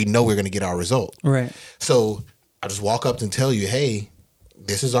 we know we're gonna get our result. Right. So I just walk up and tell you, hey,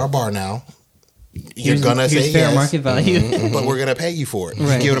 this is our bar now. You're gonna say fair yes, market value, but we're gonna pay you for it.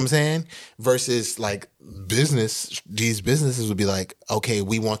 Right. You get what I'm saying? Versus like these businesses would be like, okay,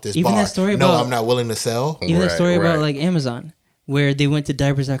 we want this even bar. That story no, about, I'm not willing to sell. Even that story about like Amazon, where they went to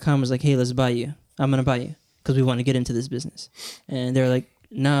diapers.com, was like, hey, let's buy you. I'm gonna buy you because we want to get into this business. And they're like,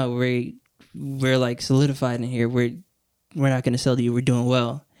 no, we're like solidified in here. We're not gonna sell to you. We're doing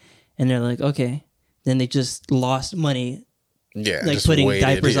well. And they're like, okay. Then they just lost money. Yeah, like putting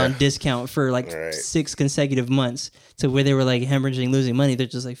diapers on discount for like 6 consecutive months, to where they were like hemorrhaging, losing money. They're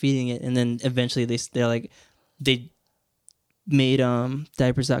just like feeding it, and then eventually they made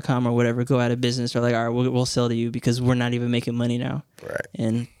diapers.com or whatever go out of business. They're like, all right, we'll sell to you because we're not even making money now. Right.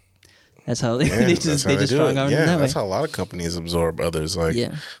 And that's how they just strong arm that way. That's how a lot of companies absorb others. Like,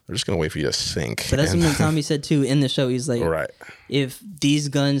 they're just gonna wait for you to sink. But that's something Tommy said too in the show. He's like, if these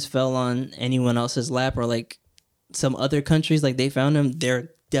guns fell on anyone else's lap, or like some other countries, like they found them, they're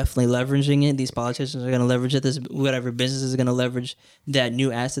definitely leveraging it. These politicians are going to leverage it. This whatever business is going to leverage that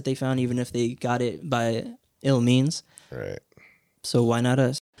new asset they found, even if they got it by ill means. Right. So why not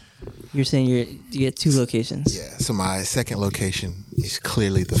us? You're saying you get 2 locations. Yeah. So my second location is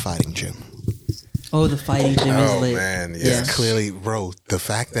clearly the fighting gym. Oh, the fighting gym is lit. Oh man, yeah. Clearly, bro, the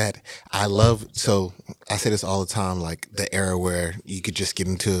fact that I love, so I say this all the time, like the era where you could just get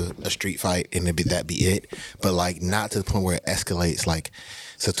into a street fight and that'd be it, but like not to the point where it escalates like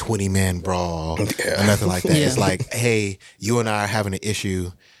it's a 20-man brawl or nothing like that. It's like, hey, you and I are having an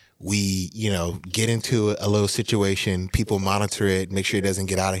issue. We, get into a little situation, people monitor it, make sure it doesn't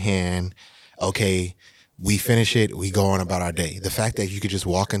get out of hand. Okay, we finish it, we go on about our day. The fact that you could just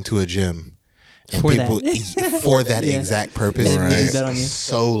walk into a gym and for that exact purpose is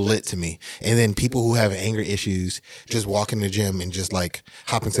so lit to me. And then people who have anger issues just walk in the gym and just like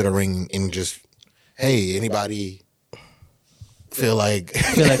hop into the ring and just, hey, anybody feel like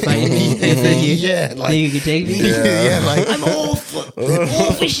fighting? Yeah, like you can take me. Yeah, like I'm all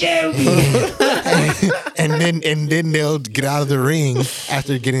for Shelby. and then they'll get out of the ring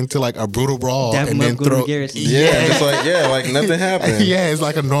after getting to like a brutal brawl and then throw. Just like nothing happened. Yeah, it's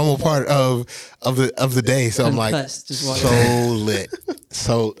like a normal part of the day. So I'm like, so lit.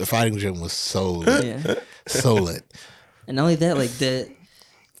 So the fighting gym was so lit. So lit. And not only that, like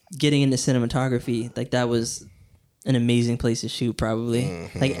getting into cinematography, like that was an amazing place to shoot, probably.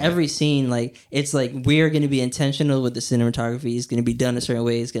 Mm-hmm. Like every scene, like it's like we're going to be intentional with the cinematography. It's going to be done a certain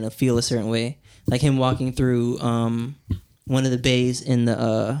way. It's going to feel a certain way. Like him walking through one of the bays in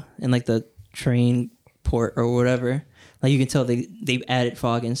like the train port or whatever. Like you can tell they've added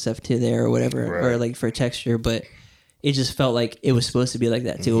fog and stuff to there or whatever, or like for texture. But it just felt like it was supposed to be like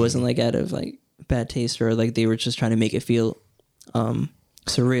that too. Mm-hmm. It wasn't like out of like bad taste or like they were just trying to make it feel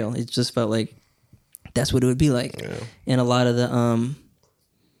surreal. It just felt like that's what it would be like. Yeah. And a lot of the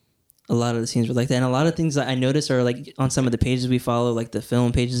scenes were like that. And a lot of things that I noticed are like on some of the pages we follow, like the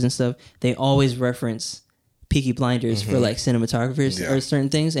film pages and stuff, they always reference Peaky Blinders for like cinematographers or certain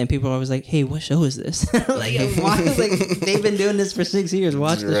things. And people are always like, hey, what show is this? like they've been doing this for 6 years.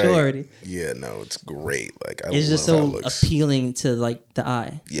 Watch the show already. Yeah, no, it's great. Like it's just so appealing to like the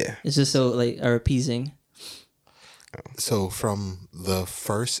eye. Yeah. It's just so like appeasing. So from the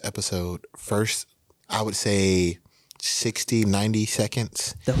first episode, I would say 60, 90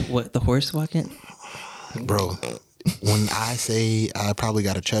 seconds. The horse walking? Bro, when I say I probably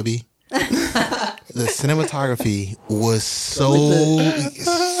got a chubby, the cinematography was so lit.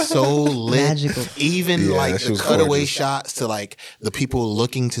 Magical. Even like the cutaway shots to like the people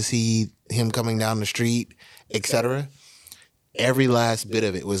looking to see him coming down the street, etc. Every last bit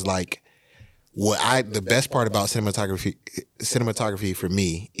of it was like the best part about cinematography for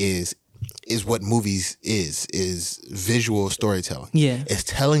me is what movies is visual storytelling. Yeah. It's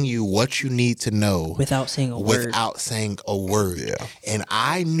telling you what you need to know without saying a word. Yeah. And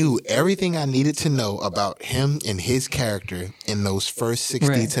I knew everything I needed to know about him and his character in those first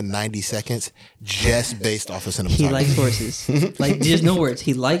 60 to 90 seconds just based off of cinematography. He likes horses. Like there's no words.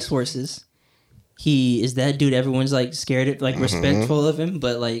 He likes horses. He is that dude everyone's like scared of, like respectful of him,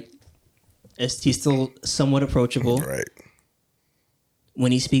 but like he's still somewhat approachable. Right.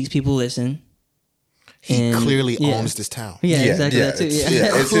 When he speaks, people listen. He clearly owns this town. Yeah, exactly. That too.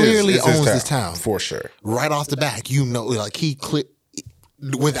 He clearly owns this town for sure. Right off the back, like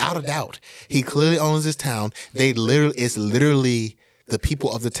without a doubt, he clearly owns this town. It's literally the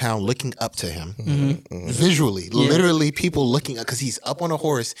people of the town looking up to him visually, literally people looking up because he's up on a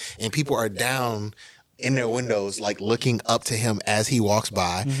horse and people are down in their windows, like looking up to him as he walks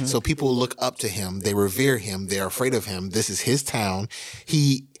by. So people look up to him. They revere him. They're afraid of him. This is his town.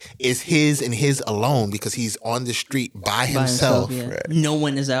 He is his and his alone because he's on the street by himself. Right. No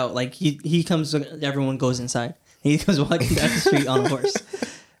one is out. Like he comes, everyone goes inside. He comes walking down the street on a horse.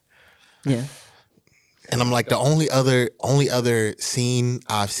 Yeah. And I'm like, the only other scene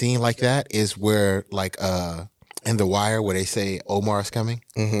I've seen like that is where like in The Wire where they say Omar's coming.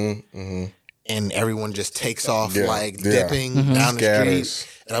 And everyone just takes off dipping down the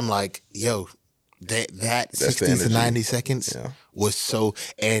street. And I'm like, yo, that 60 to 90 seconds was so.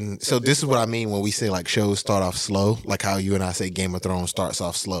 And so this is what I mean when we say like shows start off slow, like how you and I say Game of Thrones starts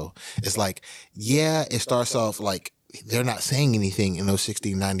off slow. It's like, it starts off like they're not saying anything in those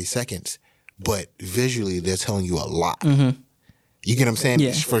 60, 90 seconds, but visually they're telling you a lot. You get what I'm saying?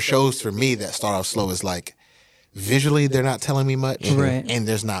 Yeah. For shows for me that start off slow is like, visually they're not telling me much and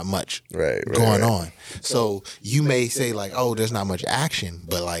there's not much going on. So you may say like, oh, there's not much action,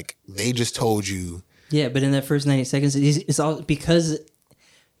 but like they just told you. Yeah, but in that first 90 seconds, it's all because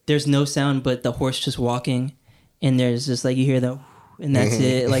there's no sound but the horse just walking and there's just like you hear the and that's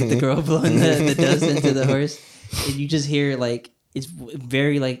it, like the girl blowing the dust into the horse. And you just hear like it's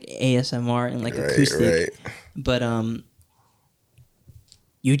very like ASMR and like acoustic. But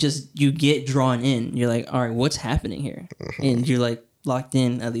you get drawn in. You're like, all right, what's happening here? And you're like locked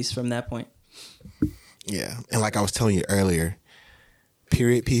in, at least from that point. Yeah. And like I was telling you earlier,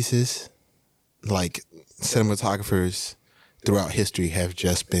 period pieces, like cinematographers throughout history have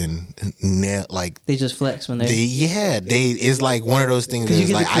just been like they just flex when it's like one of those things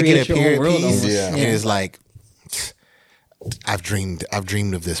that's like I get a period piece and it's like I've dreamed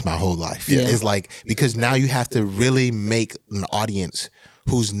of this my whole life. It's like because now you have to really make an audience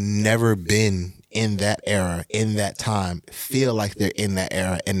who's never been in that era, in that time, feel like they're in that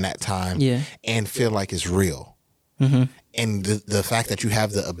era, in that time, and feel like it's real. And the fact that you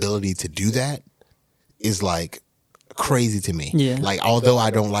have the ability to do that is like crazy to me. Like, although I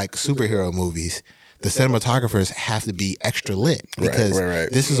don't like superhero movies, the cinematographers have to be extra lit because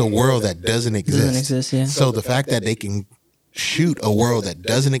this is a world that doesn't exist. So the fact that they can shoot a world that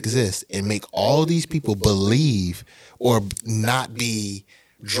doesn't exist and make all these people believe or not be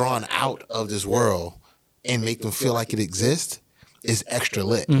drawn out of this world and make them feel like it exists is extra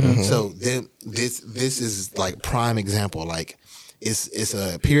lit. So then this is like prime example. Like it's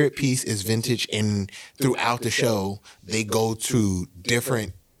a period piece, it's vintage, and throughout the show they go to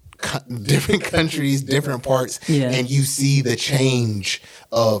different countries, different parts, and you see the change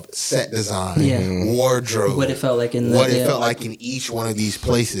of set design, wardrobe, what it felt like in each one of these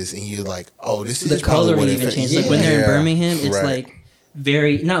places, and you're like, oh, this is the color even changed. Like when they're in Birmingham, it's like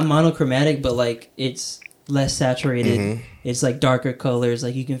very not monochromatic, but like it's less saturated. It's like darker colors.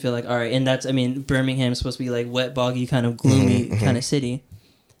 Like you can feel like, all right, and that's Birmingham's supposed to be like wet, boggy, kind of gloomy kind of city,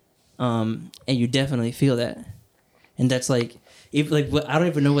 and you definitely feel that, and that's like. I don't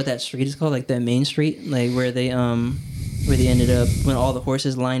even know what that street is called, like that main street, like where they ended up when all the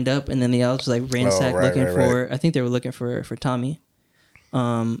horses lined up and then they all just like ransacked looking for. I think they were looking for Tommy.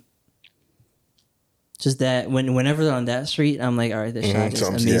 Just that whenever they're on that street, I'm like, all right, this shot is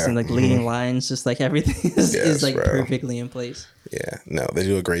amazing. Like leading lines, just like everything is like perfectly in place. Yeah, no, they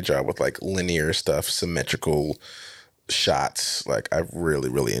do a great job with like linear stuff, symmetrical shots. Like I really,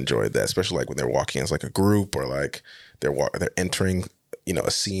 really enjoyed that, especially like when they're walking as like a group or like. They're entering, a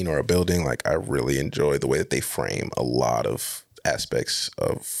scene or a building. Like I really enjoy the way that they frame a lot of aspects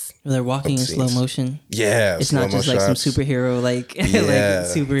of. They're walking in slow motion. Yeah, it's not just like some superhero like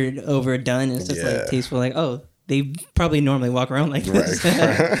super overdone. It's just like tasteful. Like they probably normally walk around like this.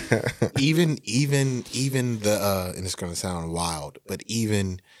 even the and it's gonna sound wild, but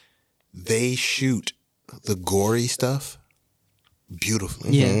even they shoot the gory stuff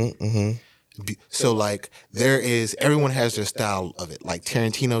beautifully. Yeah. So like everyone has their style of it. Like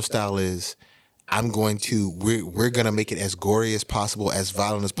Tarantino style is we're gonna make it as gory as possible, as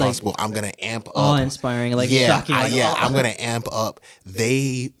violent as possible. I'm gonna amp up, awe-inspiring, shocking. I'm gonna amp up.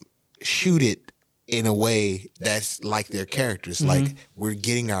 They shoot it in a way that's like their characters. Like we're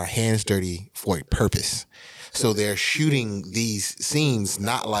getting our hands dirty for a purpose. So they're shooting these scenes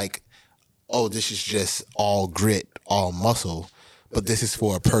not like, oh, this is just all grit, all muscle. but this is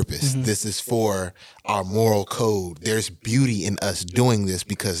for a purpose. This is for our moral code. There's beauty in us doing this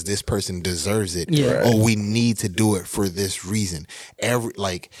because this person deserves it, or we need to do it for this reason.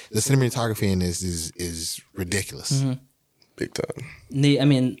 The cinematography in this is ridiculous. Big time. I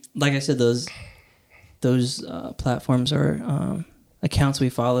mean, like I said, those platforms are accounts we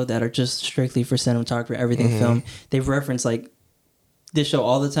follow that are just strictly for cinematography, everything film. They reference like this show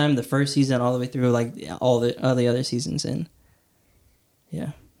all the time, the first season all the way through like all the other seasons, and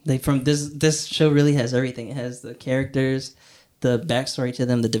this show really has everything. It has the characters, the backstory to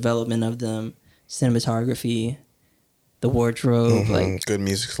them, the development of them, cinematography, the wardrobe, like good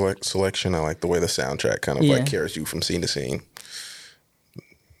music selection. I like the way the soundtrack kind of like carries you from scene to scene.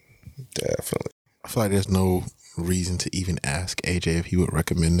 Definitely. I feel like there's no reason to even ask AJ if he would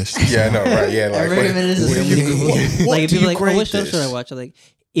recommend this. Yeah, I know, right? Yeah, like, I recommend this to so many people. Like, if people like, what show should I watch? I'm like,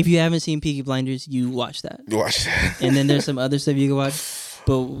 if you haven't seen Peaky Blinders, you watch that. Watch that. And then there's some other stuff you can watch,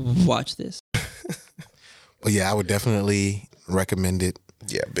 but watch this. But yeah, I would definitely recommend it.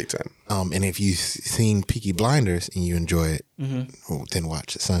 Yeah, big time. And if you've seen Peaky Blinders and you enjoy it, then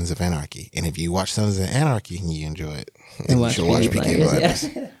watch Sons of Anarchy. And if you watch Sons of Anarchy and you enjoy it, then you should watch Peaky Blinders.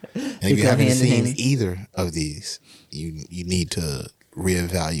 And if you haven't seen either of these, you need to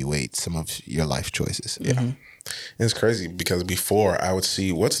reevaluate some of your life choices. Yeah. And it's crazy because before I would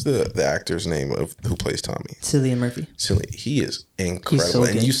see, what's the actor's name of who plays Tommy? Cillian Murphy. He is incredible. So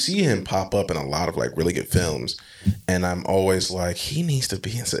and you see him pop up in a lot of like really good films. And I'm always like, he needs to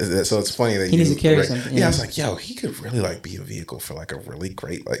be in. So it's funny that he needs to carry something. Yeah, I was like, yo, he could really like be a vehicle for like a really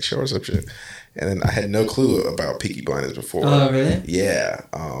great like show or some shit. And then I had no clue about Peaky Blinders before. Oh, really? Yeah.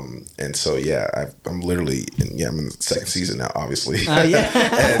 And so I'm literally I'm in the second season now, obviously. Yeah.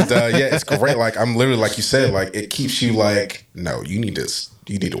 And it's great. Like I'm literally like you said, like it keeps you like, no, you need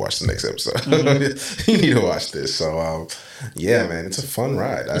to watch the next episode. You need to watch this. So man, it's a fun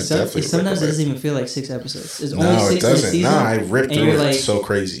ride. Sometimes it doesn't even feel like 6 episodes. It's only no, 6 it doesn't. in a season. Nah, I ripped through it. Like, it's so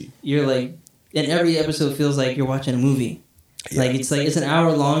crazy. You're like, and every episode feels like you're watching a movie. Yeah. Like it's an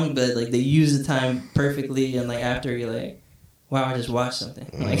hour long, but like they use the time perfectly, and like after you're like, wow, I just watched something.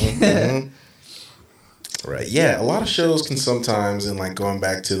 Like, right? Yeah, a lot of shows can sometimes, and like going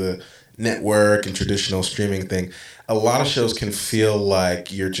back to the network and traditional streaming thing, a lot of shows can feel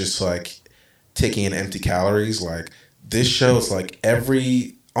like you're just like taking in empty calories. Like this show is like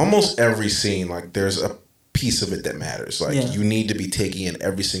almost every scene, like there's a piece of it that matters. Like you need to be taking in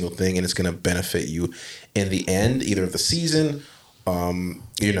every single thing, and it's going to benefit you in the end, either the season, or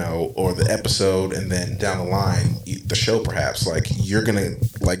the episode, and then down the line, the show perhaps. Like you're going to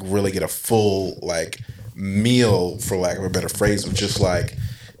like really get a full like meal, for lack of a better phrase, of just like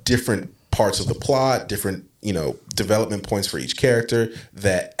different parts of the plot, different development points for each character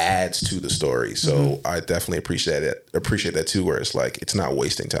that adds to the story. So I definitely appreciate that too, where it's like it's not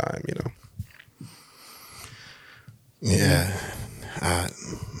wasting time. Yeah.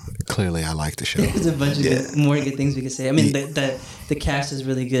 Clearly, I like the show. There's a bunch of more good things we could say. I mean, the cast is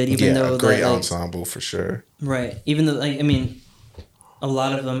really good, even though a great ensemble for sure. Right. Even though, like, I mean, a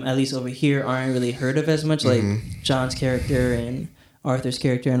lot of them, at least over here, aren't really heard of as much. Like John's character and Arthur's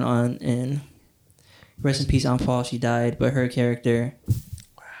character, and rest in peace, Aunt Paul. She died, but her character.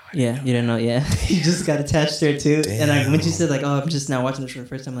 Yeah, you didn't know. Yeah, you just got attached to her too. Damn. And like when she said like, "Oh, I'm just now watching this for the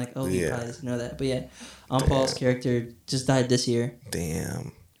first time," I'm like, "Oh, you probably didn't know that." But yeah, Aunt Paul's character just died this year.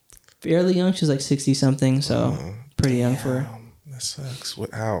 Damn. Fairly young. She was like 60 something, so pretty young for her. That sucks.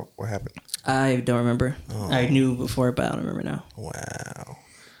 What happened? I don't remember. I knew before, but I don't remember now. Wow.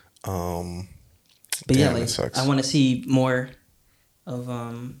 But yeah, like I want to see more of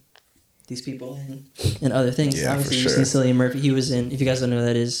these people in other things. Yeah, obviously, for you've sure. seen Cillian Murphy. He was in. If you guys don't know who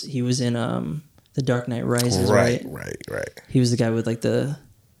that is, he was in The Dark Knight Rises. Right. Right. He was the guy with like the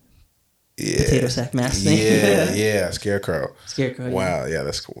potato sack mask thing. Yeah, Scarecrow. Wow, yeah,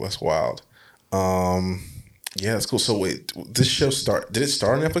 that's cool. That's wild. Yeah, that's cool. So wait, did it start on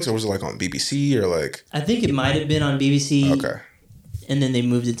Netflix or was it like on BBC or like? I think it might have been on BBC. Okay. And then they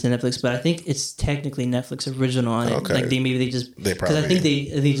moved it to Netflix, but I think it's technically Netflix original on it. Okay. Like they just because I think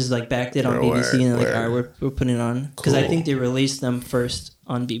they just like backed it on BBC and like, all right, we're putting it on because I think they released them first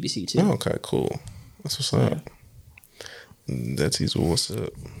on BBC too. Oh, okay, cool. That's what's up. That's easy. What's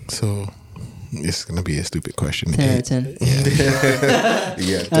up? So it's gonna be a stupid question. 10 out of 10.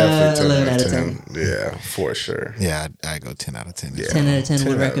 Yeah, definitely 11 out of 10. Yeah, for sure. Yeah, I go 10 out of 10. Yeah. 10 out of 10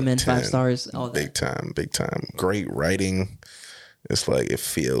 would recommend 10. 5 stars. All that. Big time. Great writing. It's like it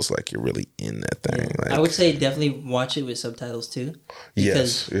feels like you're really in that thing. Yeah. Like, I would say definitely watch it with subtitles too,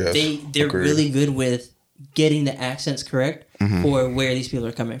 because yes, they're agreed. really good with getting the accents correct for where these people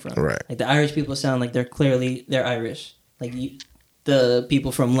are coming from. Right. Like the Irish people sound like they're Irish. Like the the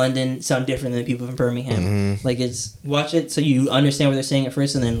people from London sound different than the people from Birmingham. Like it's watch it so you understand what they're saying at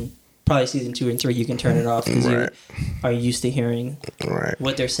first, and then probably season 2 and 3 you can turn it off because you are used to hearing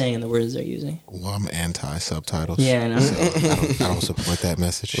what they're saying and the words they're using. Well, I'm anti subtitles. Yeah, I know. So I don't support that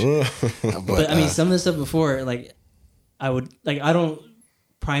message. But I mean, some of the stuff before, like I don't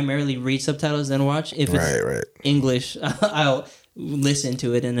primarily read subtitles then watch. If it's English, I'll listen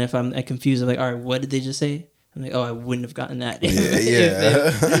to it, and if I'm confused, I'm like, all right, what did they just say? I'm like, oh, I wouldn't have gotten that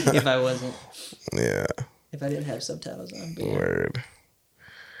if I wasn't. Yeah. If I didn't have subtitles on. But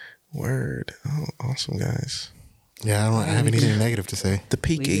Word. Oh, awesome, guys. Yeah, I don't have anything negative to say. The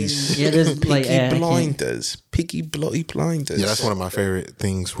Peakies. Yeah, there's Peaky Blinders. Peaky Blinders. Yeah, that's one of my favorite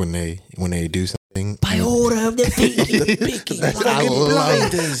things when they do something. By order of the Peaky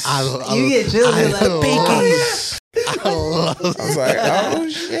Blinders. You get chills with like Peakies. I was like, oh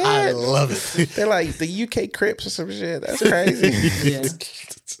shit. I love it. They're like the UK Crips or some shit. That's crazy. Yeah.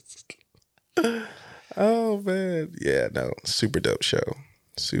 Oh man. Yeah, no. Super dope show.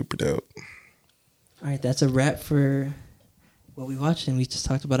 Super dope. All right, that's a wrap for what we watched, and we just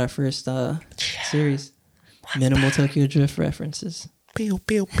talked about our first series. Minimal Tokyo Drift references. Pew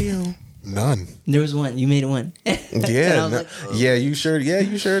pew pew. None. There was one. You made one. Yeah, like, oh. Yeah, you sure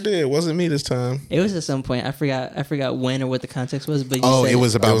did. It wasn't me this time. It was at some point. I forgot when or what the context was. But it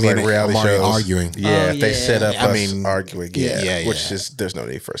was about me and reality shows arguing. Yeah, they set up. I mean, arguing. Yeah, which is there's no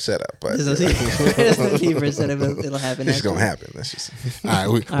need for a setup. But there's no need for a setup. It'll happen. It's gonna happen. That's just all right.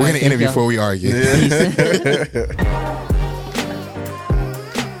 We're gonna interview before we argue. Yeah.